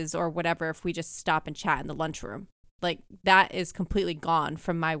resources or whatever if we just stop and chat in the lunchroom. Like that is completely gone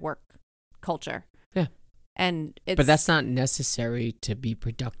from my work culture. Yeah. And but that's not necessary to be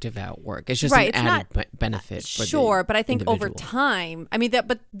productive at work. It's just right, an added benefit. Sure, but I think individual. over time,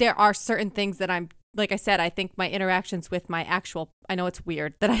 but there are certain things that I'm, like I said, I think my interactions with my I know it's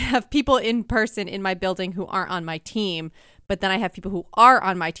weird that I have people in person in my building who aren't on my team, but then I have people who are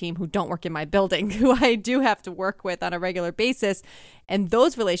on my team who don't work in my building, who I do have to work with on a regular basis. And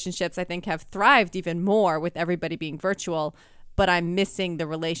those relationships, I think, have thrived even more with everybody being virtual. But I'm missing the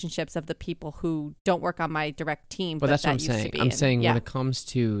relationships of the people who don't work on my direct team. Well, that's what I'm saying. I'm saying when it comes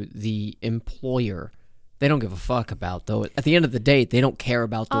to the employer, they don't give a fuck about those. At the end of the day, they don't care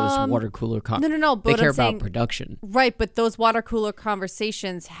about those water cooler No. But they care about production. Right, but those water cooler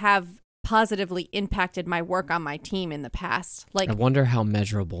conversations have positively impacted my work on my team in the past. Like, I wonder how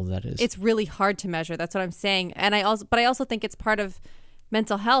measurable that is. It's really hard to measure. That's what I'm saying. And I also think it's part of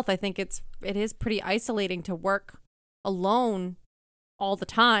mental health. I think it is pretty isolating to work alone all the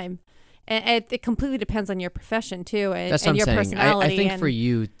time, and it completely depends on your profession too, and, that's what your I'm saying. personality. I think for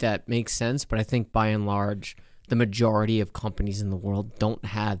you that makes sense, but I think by and large the majority of companies in the world don't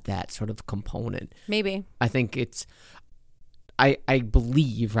have that sort of component. Maybe I think it's I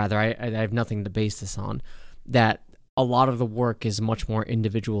believe rather I have nothing to base this on, that a lot of the work is much more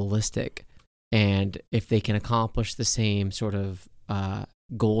individualistic, and if they can accomplish the same sort of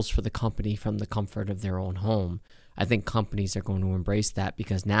goals for the company from the comfort of their own home, I think companies are going to embrace that,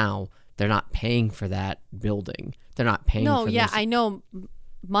 because now they're not paying for that building. They're not paying for this. I know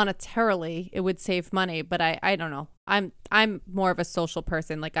monetarily it would save money, but I don't know. I'm more of a social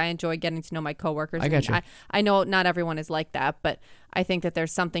person. Like I enjoy getting to know my coworkers. I got you. I know not everyone is like that, but I think that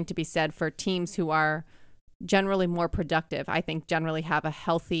there's something to be said for teams who are generally more productive. I think generally have a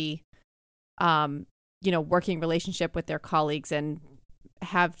healthy working relationship with their colleagues and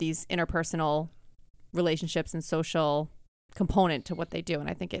have these interpersonal relationships and social component to what they do, and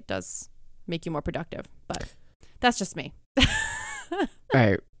I think it does make you more productive, but that's just me. All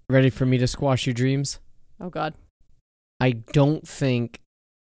right, ready for me to squash your dreams? Oh god. I don't think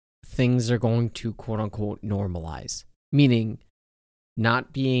things are going to quote unquote normalize, meaning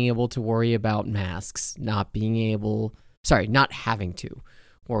not being able to worry about masks, not having to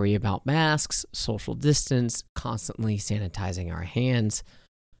worry about masks, social distance, constantly sanitizing our hands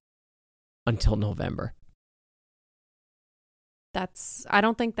until November. I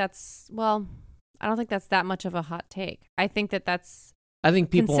don't think that's that much of a hot take. I think that's I think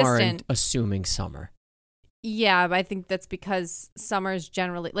people consistent. aren't assuming summer. Yeah, but I think that's because summer's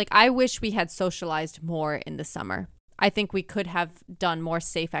generally, like, I wish we had socialized more in the summer. I think we could have done more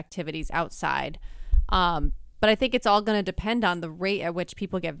safe activities outside. But I think it's all going to depend on the rate at which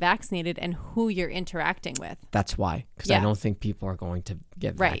people get vaccinated and who you're interacting with. That's why, because I don't think people are going to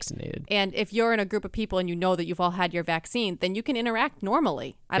get vaccinated. And if you're in a group of people and you know that you've all had your vaccine, then you can interact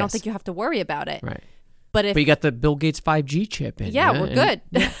normally. I don't think you have to worry about it. Right. But you got the Bill Gates 5G chip in. Yeah, we're good.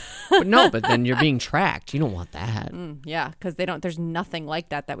 But then you're being tracked. You don't want that. Because there's nothing like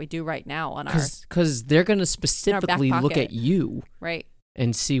that we do right now on because they're going to specifically look at you, right,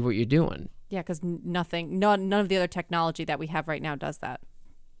 and see what you're doing. Yeah, because none of the other technology that we have right now does that.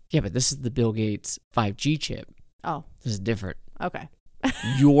 Yeah, but this is the Bill Gates 5G chip. Oh. This is different. Okay.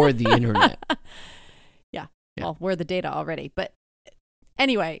 You're the internet. Yeah. Well, we're the data already. But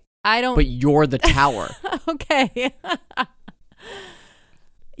anyway, I don't... But you're the tower. Okay.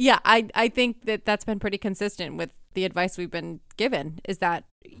 Yeah, I think that that's been pretty consistent with the advice we've been given, is that,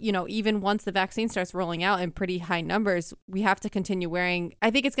 even once the vaccine starts rolling out in pretty high numbers, we have to continue wearing, I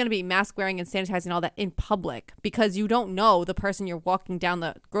think it's going to be mask wearing and sanitizing and all that in public, because you don't know the person you're walking down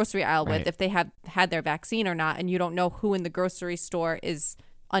the grocery aisle with, if they have had their vaccine or not, and you don't know who in the grocery store is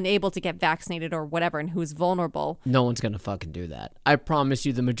unable to get vaccinated or whatever and who's vulnerable. No one's going to fucking do that. I promise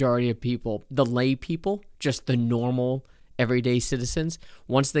you, the majority of people, the lay people, just the normal everyday citizens,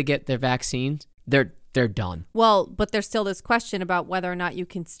 once they get their vaccines, they're done. Well, but there's still this question about whether or not you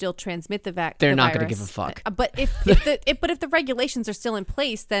can still transmit the vaccine. They're not going to give a fuck. But if the regulations are still in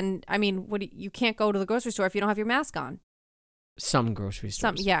place, then I mean, you can't go to the grocery store if you don't have your mask on. Some grocery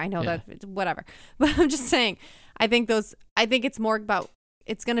stores. I know that. Whatever. But I'm just saying, I think it's more about.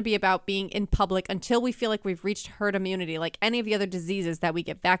 It's going to be about being in public until we feel like we've reached herd immunity, like any of the other diseases that we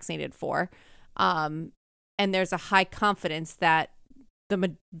get vaccinated for. And there's a high confidence that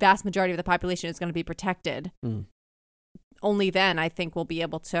the vast majority of the population is going to be protected. Only then I think we'll be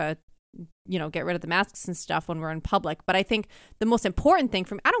able to, get rid of the masks and stuff when we're in public. But I think the most important thing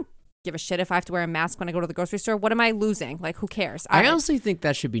I don't give a shit if I have to wear a mask when I go to the grocery store. What am I losing? Like, who cares? I honestly think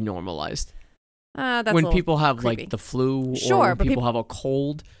that should be normalized. That's when people have creepy. like the flu, sure, or when people have a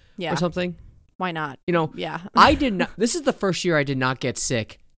cold or something. Why not? Yeah. I did not. This is the first year I did not get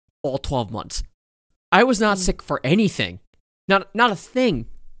sick all 12 months. I was not sick for anything. Not a thing.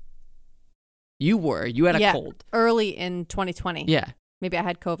 You were. You had a cold. Early in 2020. Yeah. Maybe I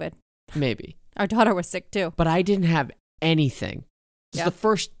had COVID. Maybe. Our daughter was sick too. But I didn't have anything. This is the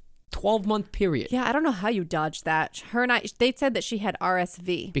first 12-month period. Yeah, I don't know how you dodged that. They said that she had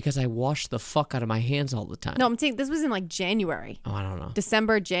RSV. Because I washed the fuck out of my hands all the time. No, I'm saying this was in like January. Oh, I don't know.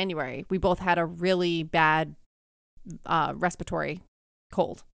 December, January. We both had a really bad respiratory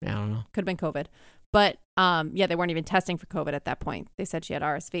cold. Yeah, I don't know. Could have been COVID. But they weren't even testing for COVID at that point. They said she had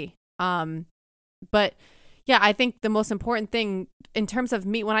RSV. But yeah, I think the most important thing in terms of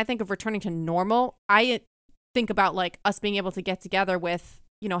me, when I think of returning to normal, I think about like us being able to get together with,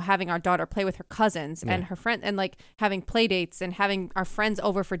 having our daughter play with her cousins and her friend, and like having play dates and having our friends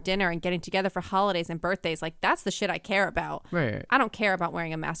over for dinner and getting together for holidays and birthdays. Like, that's the shit I care about. Right. I don't care about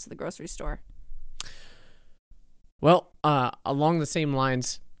wearing a mask to the grocery store. Well, along the same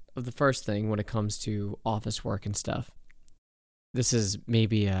lines of the first thing, when it comes to office work and stuff, this is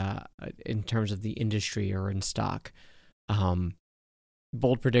maybe in terms of the industry or in stock.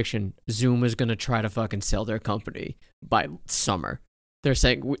 Bold prediction: Zoom is going to try to fucking sell their company by summer. They're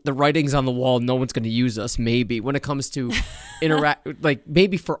saying the writing's on the wall. No one's going to use us. Maybe when it comes to interact, like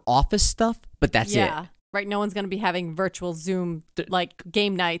maybe for office stuff, but that's it. Right. No one's going to be having virtual Zoom like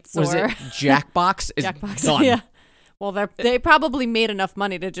game nights. Was it Jackbox? Jackbox. Done. Yeah. Well, they probably made enough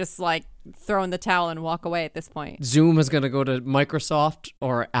money to just like throw in the towel and walk away at this point. Zoom is going to go to Microsoft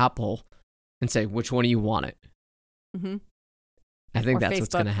or Apple and say, which one do you want it? Mm-hmm. I think or that's Facebook.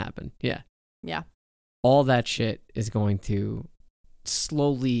 what's going to happen. Yeah. Yeah. All that shit is going to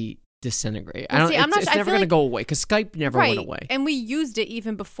slowly disintegrate. Well, It's never going to go away because Skype never went away. And we used it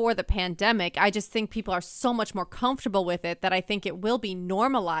even before the pandemic. I just think people are so much more comfortable with it that I think it will be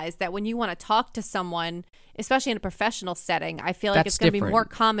normalized that when you want to talk to someone, especially in a professional setting, I feel like it's going to be more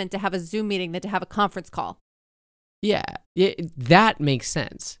common to have a Zoom meeting than to have a conference call. Yeah, that makes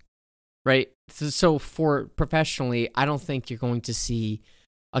sense, right? So for professionally, I don't think you're going to see,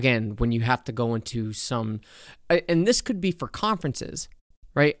 again, when you have to go into some, and this could be for conferences,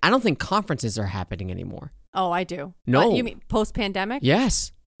 right? I don't think conferences are happening anymore. Oh, I do. No. You mean post-pandemic?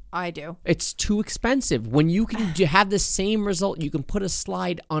 Yes. I do. It's too expensive. When you can have the same result, you can put a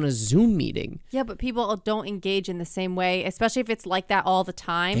slide on a Zoom meeting. Yeah, but people don't engage in the same way, especially if it's like that all the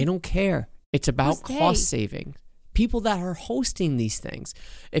time. They don't care. It's about cost saving. People that are hosting these things.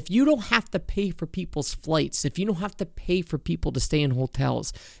 If you don't have to pay for people's flights, if you don't have to pay for people to stay in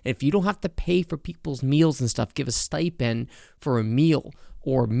hotels, if you don't have to pay for people's meals and stuff, give a stipend for a meal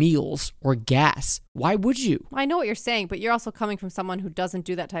or meals or gas, why would you? I know what you're saying, but you're also coming from someone who doesn't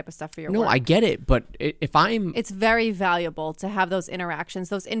do that type of stuff for your work. No, I get it, but if I'm... It's very valuable to have those interactions,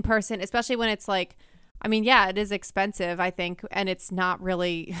 those in-person, especially when it's like, I mean, yeah, it is expensive, I think, and it's not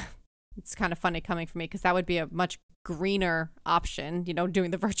really... It's kind of funny coming from me because that would be a much greener option,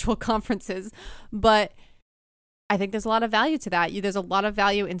 doing the virtual conferences. But I think there's a lot of value to that. There's a lot of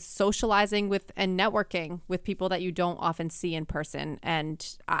value in socializing with and networking with people that you don't often see in person.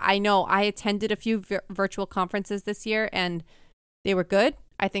 And I know I attended a few virtual conferences this year and they were good.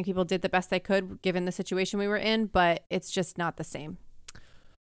 I think people did the best they could given the situation we were in, but it's just not the same.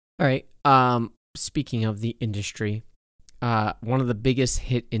 All right. Speaking of the industry, one of the biggest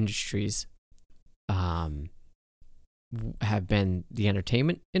hit industries have been the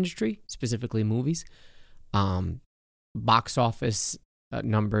entertainment industry, specifically movies. Box office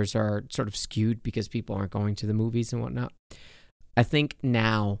numbers are sort of skewed because people aren't going to the movies and whatnot. I think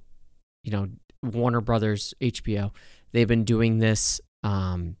now, Warner Brothers, HBO, they've been doing this,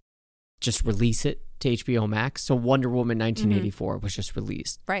 just release it to HBO Max. So Wonder Woman 1984 was just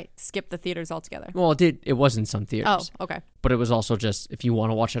released. Right. Skip the theaters altogether. Well, it was in some theaters. Oh, okay. But it was also just, if you want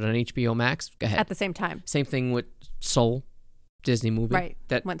to watch it on HBO Max, go ahead. At the same time. Same thing with Soul, Disney movie. Right.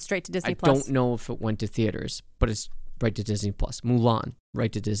 That went straight to Disney I Plus. don't know if it went to theaters, but it's right to Disney Plus. Mulan,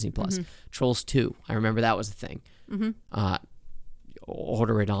 right to Disney Plus. Trolls 2, I remember that was a thing.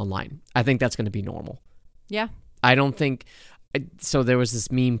 Order it online. I think that's going to be normal. Yeah. I don't think... So there was this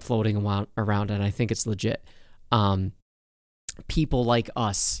meme floating around, and I think it's legit. People like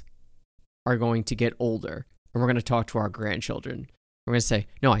us are going to get older, and we're going to talk to our grandchildren. We're going to say,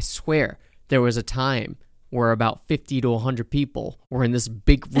 no, I swear, there was a time where about 50 to 100 people were in this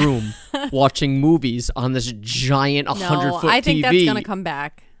big room watching movies on this giant 100-foot TV. I think that's going to come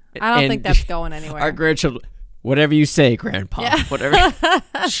back. I don't think that's going anywhere. Our grandchildren... Whatever you say, Grandpa. Yeah. Whatever.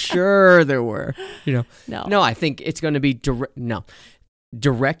 Sure, there were. No, I think it's going to be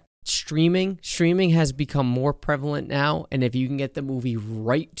direct streaming. Streaming has become more prevalent now, and if you can get the movie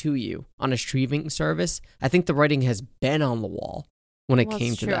right to you on a streaming service, I think the writing has been on the wall when it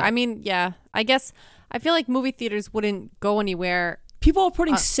came to that. I mean, yeah, I guess I feel like movie theaters wouldn't go anywhere. People are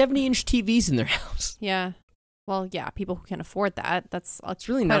putting 70-inch TVs in their house. Yeah. Well, yeah, people who can afford that, it's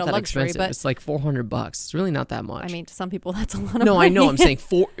really not that luxury, expensive. But it's like $400. It's really not that much. I mean, to some people, that's a lot of money. No, I know. I'm saying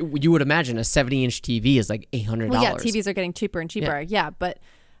you would imagine a 70-inch TV is like $800. Well, yeah, TVs are getting cheaper and cheaper. Yeah, but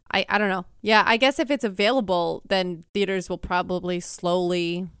I don't know. Yeah, I guess if it's available, then theaters will probably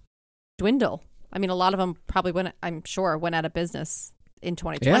slowly dwindle. I mean, a lot of them probably went out of business in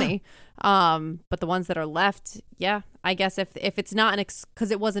 2020. But the ones that are left, I guess if it's not because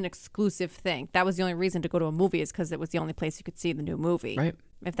it was an exclusive thing, that was the only reason to go to a movie, is because it was the only place you could see the new movie. Right.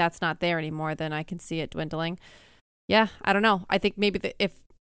 If that's not there anymore, then I can see it dwindling. Yeah, I don't know. I think maybe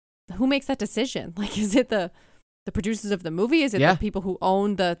who makes that decision? Like, is it the producers of the movie? Is it the people who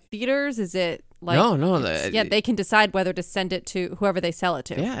own the theaters? Is it like they can decide whether to send it to whoever they sell it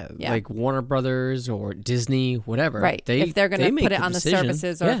to. Yeah. Like Warner Brothers or Disney, whatever. Right. If they're going to put it on the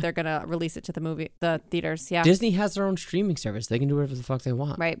services, or if they're going to release it to the theaters. Yeah. Disney has their own streaming service. They can do whatever the fuck they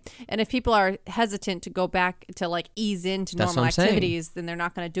want. Right. And if people are hesitant to go back to like ease into normal activities, then they're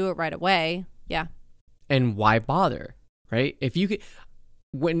not going to do it right away. Yeah. And why bother? Right. If you could.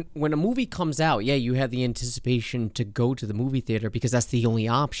 When a movie comes out, you have the anticipation to go to the movie theater because that's the only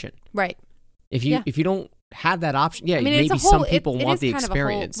option. Right. If you don't have that option, maybe some people want the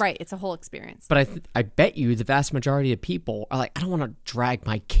experience. Right. It's a whole experience. But I bet you the vast majority of people are like, I don't want to drag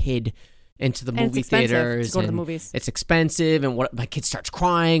my kid into the movie theaters. To go to the movies. It's expensive, and what my kid starts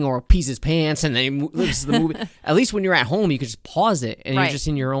crying or pees his pants, and then he lives the movie. At least when you're at home, you can just pause it, and you're just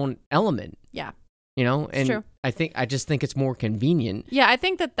in your own element. Yeah. And true. I just think it's more convenient. Yeah, I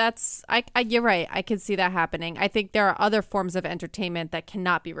think that's you're right. I could see that happening. I think there are other forms of entertainment that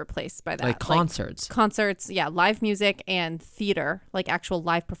cannot be replaced by that. Like concerts. Concerts, live music and theater, like actual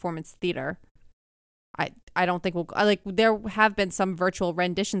live performance theater. I don't think there have been some virtual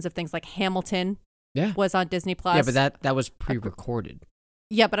renditions of things like Hamilton was on Disney Plus. Yeah, but that was pre-recorded.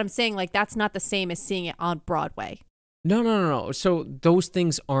 Yeah, but I'm saying like that's not the same as seeing it on Broadway. No. So those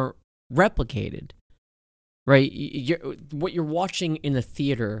things aren't replicated. Right, what you're watching in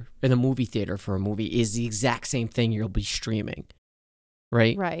the movie theater for a movie is the exact same thing you'll be streaming,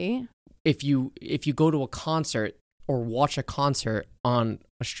 right? Right. If you go to a concert or watch a concert on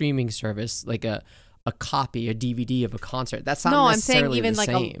a streaming service, like a DVD of a concert, that's not necessarily the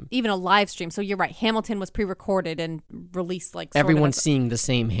same. Even a live stream. So you're right. Hamilton was pre-recorded and released like everyone's seeing the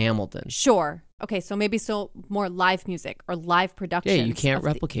same Hamilton. Sure. Okay, so maybe more live music or live productions. Yeah, you can't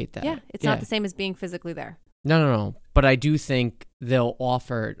replicate that. Yeah, it's not the same as being physically there. No. But I do think they'll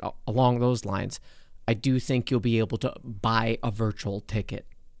offer, along those lines, I do think you'll be able to buy a virtual ticket.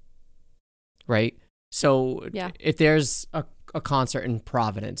 Right? So if there's a concert in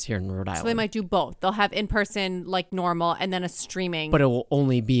Providence here in Rhode Island. So they might do both. They'll have in-person like normal and then a streaming. But it will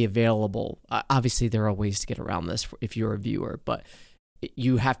only be available. Obviously, there are ways to get around this if you're a viewer, but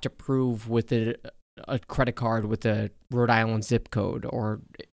you have to prove with a credit card with a Rhode Island zip code or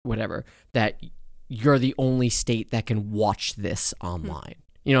whatever that you're the only state that can watch this online.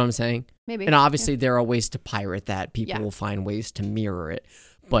 You know what I'm saying? Maybe. And obviously there are ways to pirate that. People will find ways to mirror it.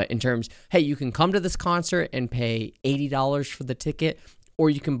 But in terms, hey, you can come to this concert and pay $80 for the ticket, or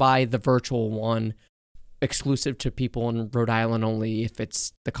you can buy the virtual one exclusive to people in Rhode Island only if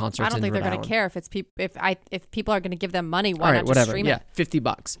it's the concerts. I don't think they're going to care if it's if people are going to give them money. Why All right, not whatever. just stream yeah, it?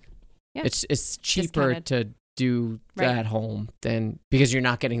 $50. Yeah. It's cheaper Discounted. to do Right. that at home than because you're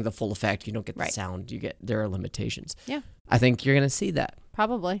not getting the full effect. You don't get the Right. sound. There are limitations. Yeah. I think you're going to see that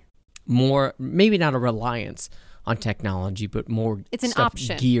Probably. more. Maybe not a reliance on technology, but more. It's an stuff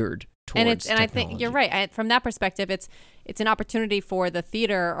option. geared towards. And I think you're right. From that perspective, it's an opportunity for the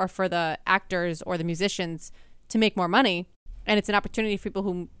theater or for the actors or the musicians to make more money. And it's an opportunity for people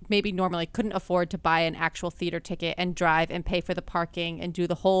who maybe normally couldn't afford to buy an actual theater ticket and drive and pay for the parking and do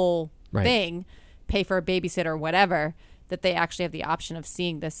the whole Right. thing, pay for a babysitter or whatever, that they actually have the option of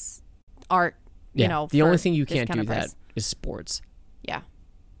seeing this art, Yeah. you know. The for only thing you this can't kind do of that price. is sports. Yeah.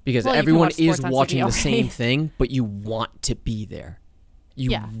 Because Well, you can everyone watch is sports on watching TV the same already. thing, but you want to be there.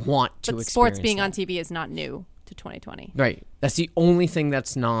 You Yeah. want to But experience sports being that. on TV is not new to 2020. Right. That's the only thing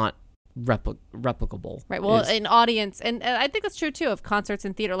that's not replicable. Right. Well, is- an audience, and I think that's true too of concerts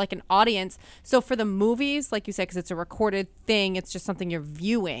and theater, like an audience. So for the movies, like you said, because it's a recorded thing, it's just something you're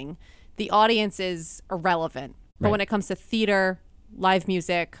viewing. The audience is irrelevant. But Right. when it comes to theater, live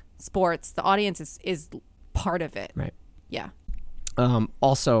music, sports, the audience is part of it. Right. Yeah.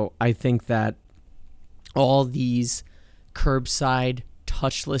 Also, I think that all these curbside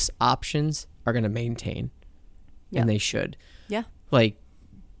touchless options are going to maintain, Yeah. and they should. Yeah. Like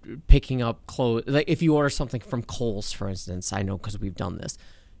picking up clothes. Like if you order something from Kohl's, for instance, I know because we've done this.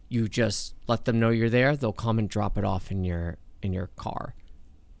 You just let them know you're there. They'll come and drop it off in your car.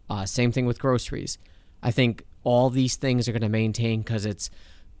 Same thing with groceries. I think all these things are going to maintain because it's,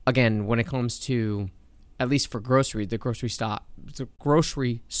 again, when it comes to, at least for grocery, the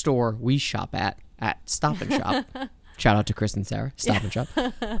grocery store we shop at Stop and Shop. Shout out to Chris and Sarah, Stop and Shop.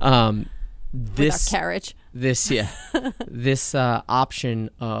 With our carriage. This option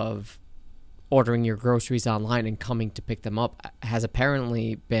of ordering your groceries online and coming to pick them up has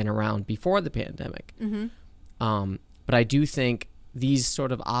apparently been around before the pandemic. Mm-hmm. But I do think these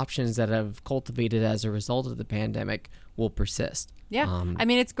sort of options that have cultivated as a result of the pandemic will persist. Yeah. I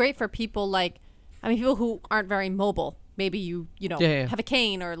mean, it's great for people people who aren't very mobile. Maybe you have a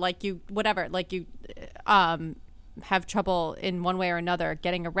cane or whatever, have trouble in one way or another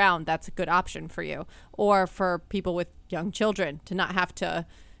getting around. That's a good option for you. Or for people with young children to not have to,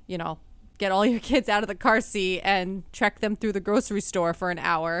 get all your kids out of the car seat and trek them through the grocery store for an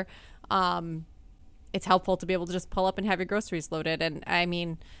hour. It's helpful to be able to just pull up and have your groceries loaded. And I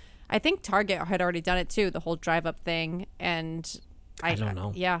mean, I think Target had already done it too, the whole drive up thing. And I don't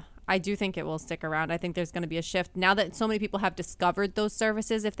know. Yeah, I do think it will stick around. I think there's going to be a shift now that so many people have discovered those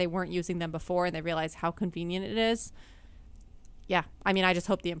services if they weren't using them before and they realize how convenient it is. Yeah, I mean, I just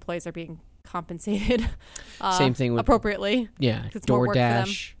hope the employees are being compensated Same thing with appropriately. Yeah, 'Cause it's more work for them.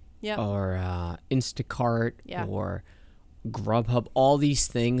 DoorDash Yeah. or Instacart Yeah. or Grubhub, all these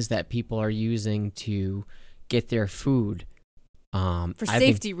things that people are using to get their food. For I think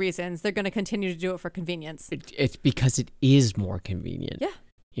safety reasons, they're going to continue to do it for convenience. it's because it is more convenient. Yeah.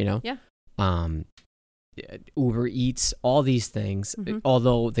 Yeah. Uber Eats, all these things, Mhm.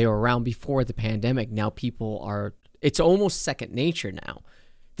 although they were around before the pandemic, now it's almost second nature now.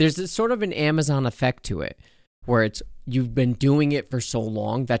 There's this sort of an Amazon effect to it where you've been doing it for so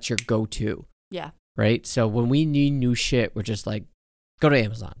long, that's your go-to. Yeah. Right? So when we need new shit, we're just like, go to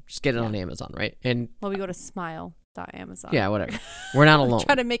Amazon. Just get it on Amazon, right? And Well, we go to smile.amazon. yeah, whatever. We're not alone.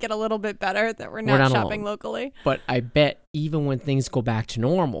 Try to make it a little bit better that we're We're not not shopping alone. locally. But I bet even when things go back to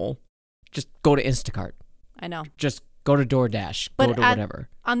normal, just go to Instacart. I know. Just go to DoorDash. But Go to whatever.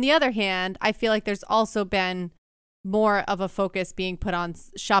 On the other hand, I feel like there's also been more of a focus being put on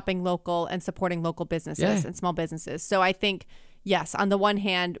shopping local and supporting local businesses Yeah. and small businesses. So I think, yes, on the one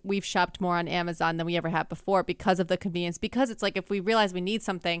hand, we've shopped more on Amazon than we ever have before because of the convenience. Because it's like if we realize we need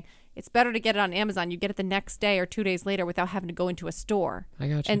something, it's better to get it on Amazon. You get it the next day or 2 days later without having to go into a store. I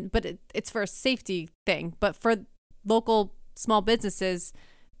got you. But it's for a safety thing. But for local small businesses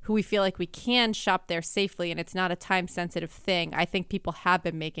who we feel like we can shop there safely and it's not a time sensitive thing, I think people have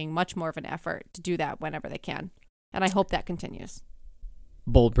been making much more of an effort to do that whenever they can. And I hope that continues.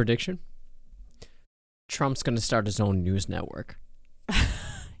 Bold prediction. Trump's going to start his own news network.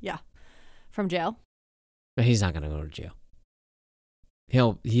 Yeah. From jail. But he's not going to go to jail.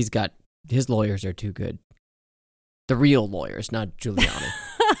 His lawyers are too good. The real lawyers, not Giuliani.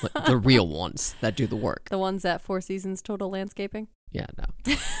 The real ones that do the work. The ones at Four Seasons Total Landscaping. Yeah,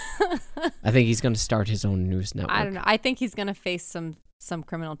 no. I think he's going to start his own news network. I don't know. I think he's going to face some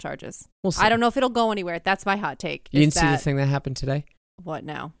criminal charges. We'll see. I don't know if it'll go anywhere. That's my hot take. You didn't see the thing that happened today? What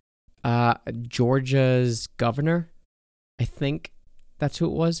now? Georgia's governor, I think that's who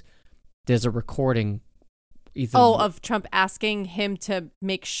it was. There's a recording Ethan. of Trump asking him to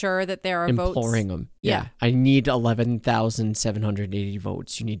make sure that there are votes. Imploring him. Yeah. I need 11,780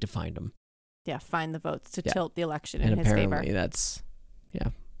 votes. You need to find them. Yeah, find the votes to Yeah. tilt the election And in his favor. apparently that's,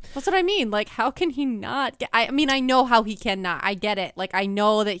 That's what I mean. Like, how can he not get, I mean, I know how he cannot. I get it. Like, I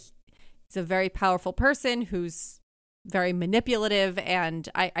know that he's a very powerful person who's very manipulative, and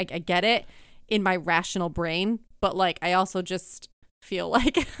I get it in my rational brain. But, like, I also just feel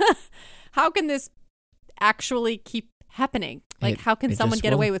like, how can this actually keep happening? Like, how can it someone just get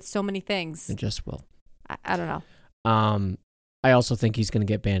will. away with so many things? it just will. I don't know. I also think he's going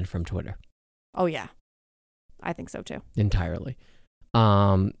to get banned from Twitter Oh, yeah. I think so, too. entirely.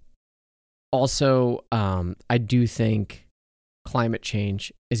 Also, I do think climate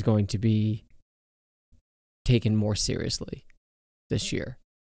change is going to be taken more seriously this year.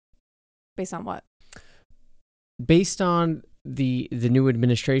 Based on what? Based on the new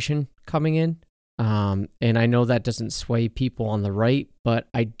administration coming in, and I know that doesn't sway people on the right, but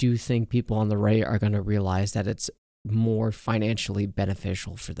I do think people on the right are going to realize that it's more financially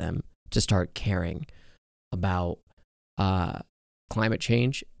beneficial for them to start caring about climate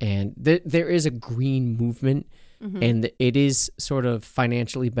change. And there is a green movement, Mhm. and it is sort of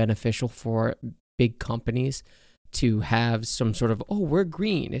financially beneficial for big companies to have some sort of, oh, we're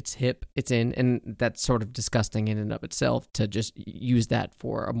green, it's hip, it's in, and that's sort of disgusting in and of itself to just use that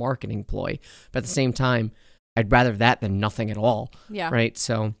for a marketing ploy. But at the same time, I'd rather that than nothing at all, Yeah. right?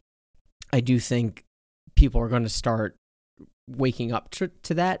 So I do think people are going to start waking up to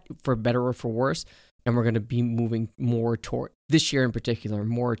that, for better or for worse, and we're going to be moving more toward, this year in particular,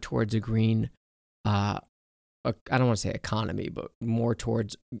 more towards a green, I don't want to say economy, but more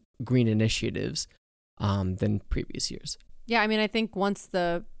towards green initiatives than previous years. Yeah, I mean, I think once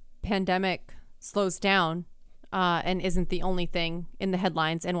the pandemic slows down and isn't the only thing in the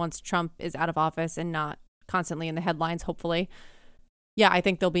headlines, and once Trump is out of office and not constantly in the headlines, hopefully, yeah, I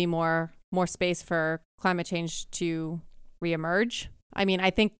think there'll be more space for climate change to reemerge. I mean, I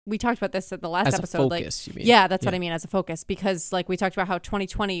think we talked about this at the last As episode. a focus, you mean? Yeah, that's what I mean, as a focus, because like we talked about how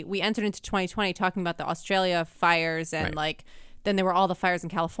 2020, we entered into 2020 talking about the Australia fires, and Right. like then there were all the fires in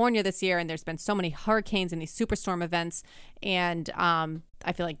California this year, and there's been so many hurricanes and these superstorm events, and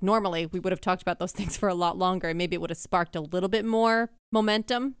I feel like normally we would have talked about those things for a lot longer, and maybe it would have sparked a little bit more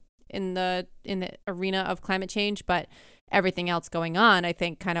momentum in the arena of climate change, but everything else going on, I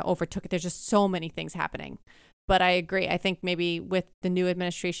think, kind of overtook it. There's just so many things happening. But I agree. I think maybe with the new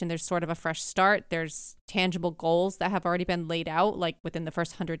administration, there's sort of a fresh start. There's tangible goals that have already been laid out, like within the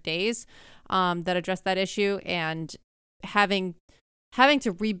first 100 days, that address that issue. And having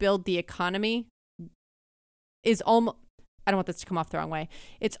to rebuild the economy is almost, I don't want this to come off the wrong way,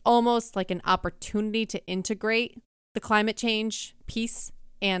 it's almost like an opportunity to integrate the climate change piece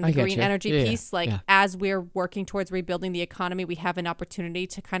and the I get green you. energy Yeah, piece. Like, yeah. as we're working towards rebuilding the economy, we have an opportunity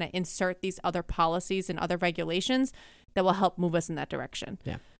to kind of insert these other policies and other regulations that will help move us in that direction.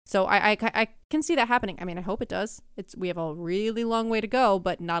 Yeah. So I can see that happening. I mean, I hope it does. We have a really long way to go,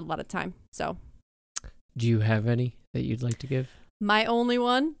 but not a lot of time. So Do you have any that you'd like to give? my only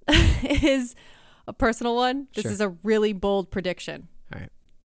one is a personal one. This Sure. is a really bold prediction. All right.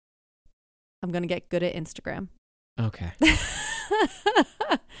 I'm going to get good at Instagram. Okay.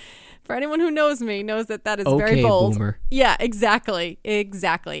 For anyone who knows me, knows that is Okay, very bold. boomer. Yeah, exactly.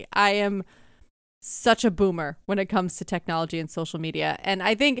 I am such a boomer when it comes to technology and social media. And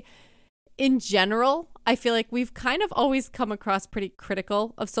I think in general, I feel like we've kind of always come across pretty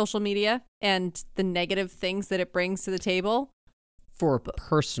critical of social media and the negative things that it brings to the table. For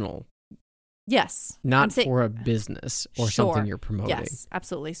personal, Yes. I'm not saying- for a business or Sure. something you're promoting. Yes,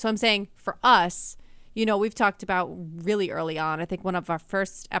 absolutely. So I'm saying for us, you know, we've talked about really early on. I think one of our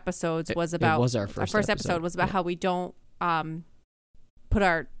first episodes was about it was our first episode was about yeah. how we don't put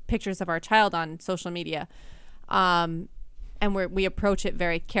our pictures of our child on social media, and we approach it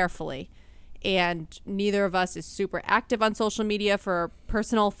very carefully. And neither of us is super active on social media for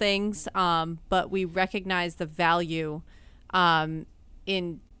personal things, but we recognize the value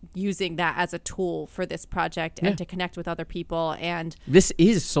in using that as a tool for this project and Yeah. to connect with other people. And This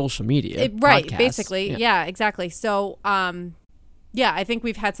is social media. right, podcasts. basically. Yeah, exactly. So, yeah, I think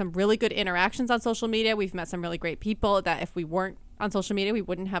we've had some really good interactions on social media. We've met some really great people that if we weren't on social media, we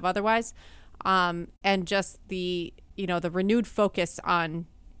wouldn't have otherwise. And just the renewed focus on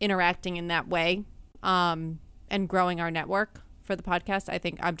interacting in that way, and growing our network for the podcast. I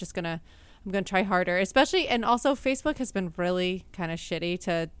think I'm going to try harder, especially, and also Facebook has been really kind of shitty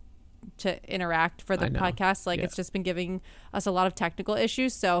to interact for the I know. podcast. Like, Yeah. it's just been giving us a lot of technical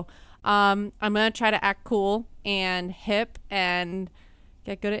issues. So I'm going to try to act cool and hip and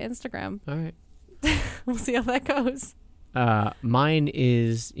get good at Instagram. All right. We'll see how that goes. Mine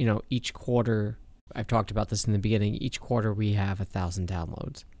is, each quarter, I've talked about this in the beginning, each quarter we have 1,000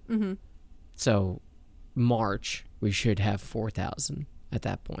 downloads. Mm-hmm. So March, we should have 4,000 at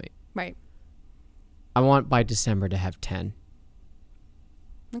that point. Right. I want by December to have 10.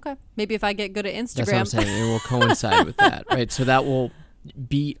 Okay. Maybe if I get good at Instagram. That's what I'm saying. It will coincide with that, right? So that will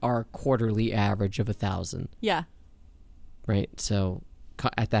beat our quarterly average of 1,000. Yeah. Right? So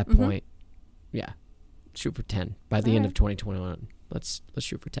at that point, yeah, shoot for 10 by the end of 2021. Let's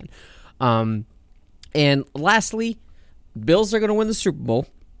shoot for 10. And lastly, Bills are going to win the Super Bowl.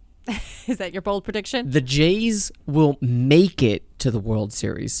 Is that your bold prediction? The Jays will make it to the World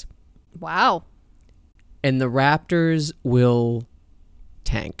Series. Wow. And the Raptors will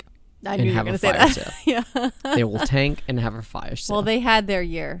tank. I knew you were going to say that. Yeah. They will tank and have a fire sale. Well, they had their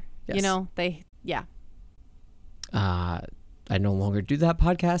year. Yes. Yeah. I no longer do that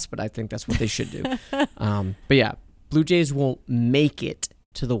podcast, but I think that's what they should do. But yeah, Blue Jays will make it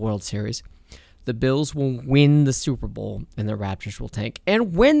to the World Series. The Bills will win the Super Bowl, and the Raptors will tank.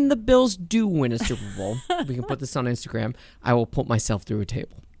 And when the Bills do win a Super Bowl, we can put this on Instagram, I will put myself through a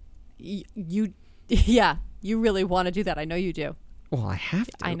table. You really want to do that. I know you do. Well, I have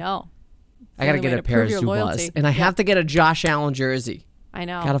to. I know. I got to get a pair of Zubas. And I have to get a Josh Allen jersey. I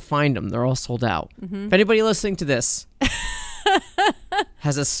know. Got to find them. They're all sold out. Mm-hmm. If anybody listening to this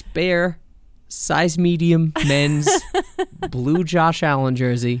has a spare size medium men's blue Josh Allen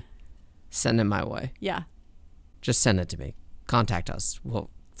jersey, send it my way. Yeah. Just send it to me. Contact us.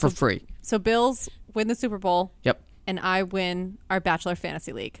 For free. So Bills win the Super Bowl. Yep. And I win our Bachelor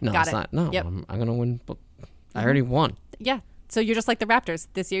Fantasy League. No, Got it's it. not. No, yep. I'm going to win. I already won. Yeah. So you're just like the Raptors.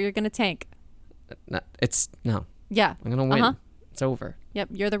 This year you're going to tank. No. Yeah. I'm going to win. It's over. Yep.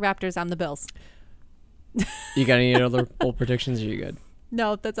 You're the Raptors. I'm the Bills. You got any other bold predictions, or are you good?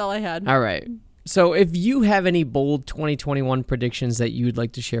 No, that's all I had. All right. So if you have any bold 2021 predictions that you'd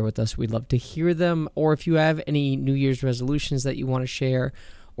like to share with us, we'd love to hear them. Or if you have any New Year's resolutions that you want to share,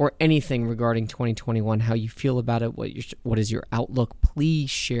 or anything regarding 2021, how you feel about it, what is your outlook, please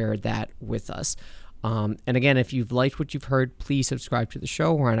share that with us. And again, if you've liked what you've heard, please subscribe to the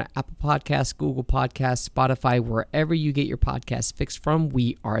show. We're on Apple Podcasts, Google Podcasts, Spotify, wherever you get your podcast fix from.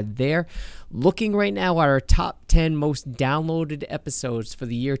 We are there. Looking right now at our top 10 most downloaded episodes for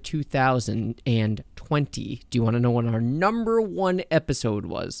the year 2020. Do you want to know what our number one episode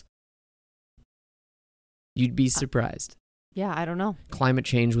was? You'd be surprised. Yeah, I don't know. Climate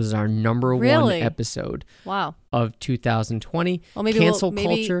change was our number one episode. Wow. Of 2020. Well, maybe Cancel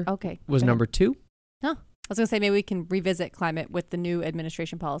culture was number 2. No. I was going to say maybe we can revisit climate with the new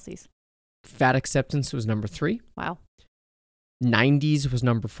administration policies. Fat acceptance was number 3. Wow. 90s was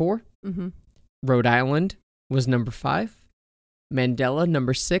number 4. Mm-hmm. Rhode Island was number 5. Mandela,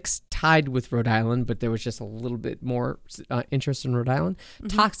 number 6, tied with Rhode Island, but there was just a little bit more interest in Rhode Island. Mm-hmm.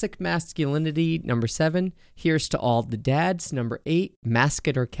 Toxic masculinity, number 7. Here's to all the dads, number 8. Mask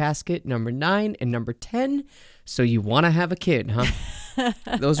it or casket, number 9. And number 10, so you want to have a kid, huh?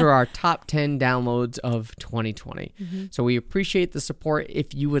 Those are our top 10 downloads of 2020. Mm-hmm. So we appreciate the support.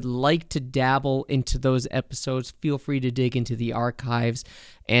 If you would like to dabble into those episodes, feel free to dig into the archives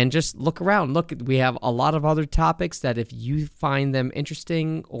and just look around. Look, we have a lot of other topics that if you find them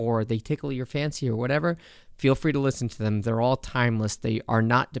interesting or they tickle your fancy or whatever, feel free to listen to them. They're all timeless. They are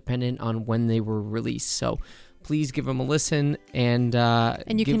not dependent on when they were released. So please give them a listen. And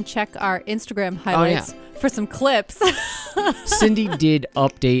you can check our Instagram highlights for some clips. Cindy did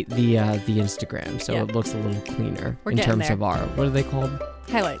update the Instagram, so it looks a little cleaner in terms of our, what are they called?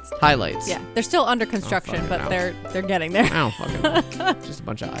 Highlights. Yeah, they're still under construction, but they're getting there. I don't fucking know. Just a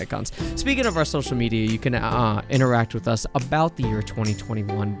bunch of icons. Speaking of our social media, you can interact with us about the year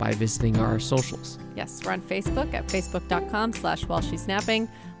 2021 by visiting our socials. Yes, we're on Facebook at facebook.com/whileshe'snapping.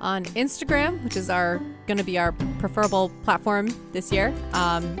 On Instagram, which is going to be our preferable platform this year,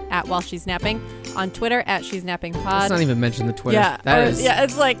 at While She's Napping. On Twitter at She's Napping Pod. Let's not even mention the Twitter. Yeah,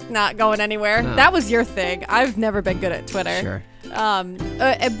 it's like not going anywhere. No. That was your thing. I've never been good at Twitter. Sure.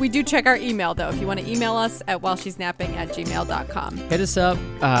 And we do check our email though. If you want to email us at whileshe'snapping@gmail.com. Hit us up.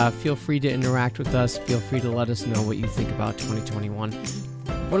 Feel free to interact with us. Feel free to let us know what you think about 2021.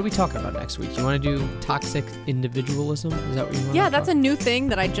 What are we talking about next week? You want to do toxic individualism? Is that what you want? Yeah, that's a new thing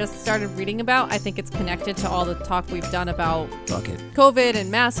that I just started reading about. I think it's connected to all the talk we've done about COVID and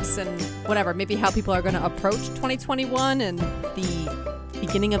masks and whatever. Maybe how people are going to approach 2021 and the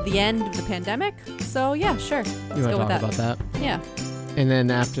beginning of the end of the pandemic. So yeah, sure. Let's go with that. About that? Yeah. And then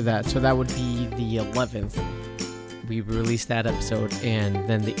after that, so that would be the 11th. we release that episode, and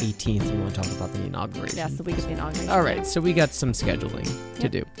then the 18th, you want to talk about the inauguration. Yes, the week of the inauguration. All right, so we got some scheduling to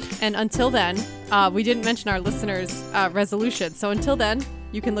do. And until then, we didn't mention our listeners' resolution. So until then,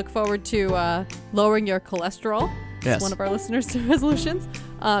 you can look forward to lowering your cholesterol. Yes. It's one of our listeners' resolutions.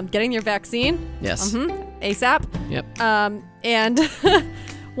 Getting your vaccine. Yes. ASAP. Yep. And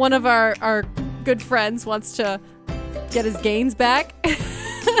one of our good friends wants to get his gains back from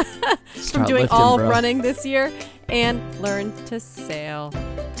Start doing lifting, all bro. running this year and learn to sail.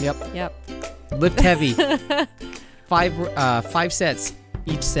 Yep. Lift heavy. 5 sets.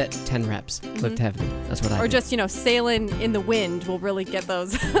 Each set 10 reps. Lift heavy. That's what I Or do. just, sailing in the wind will really get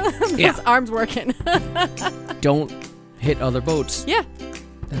those, Yeah. arms working. Don't hit other boats. Yeah.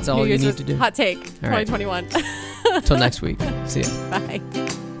 That's all New you Year's need to do. Hot take, All right. 2021. Till next week. See ya. Bye.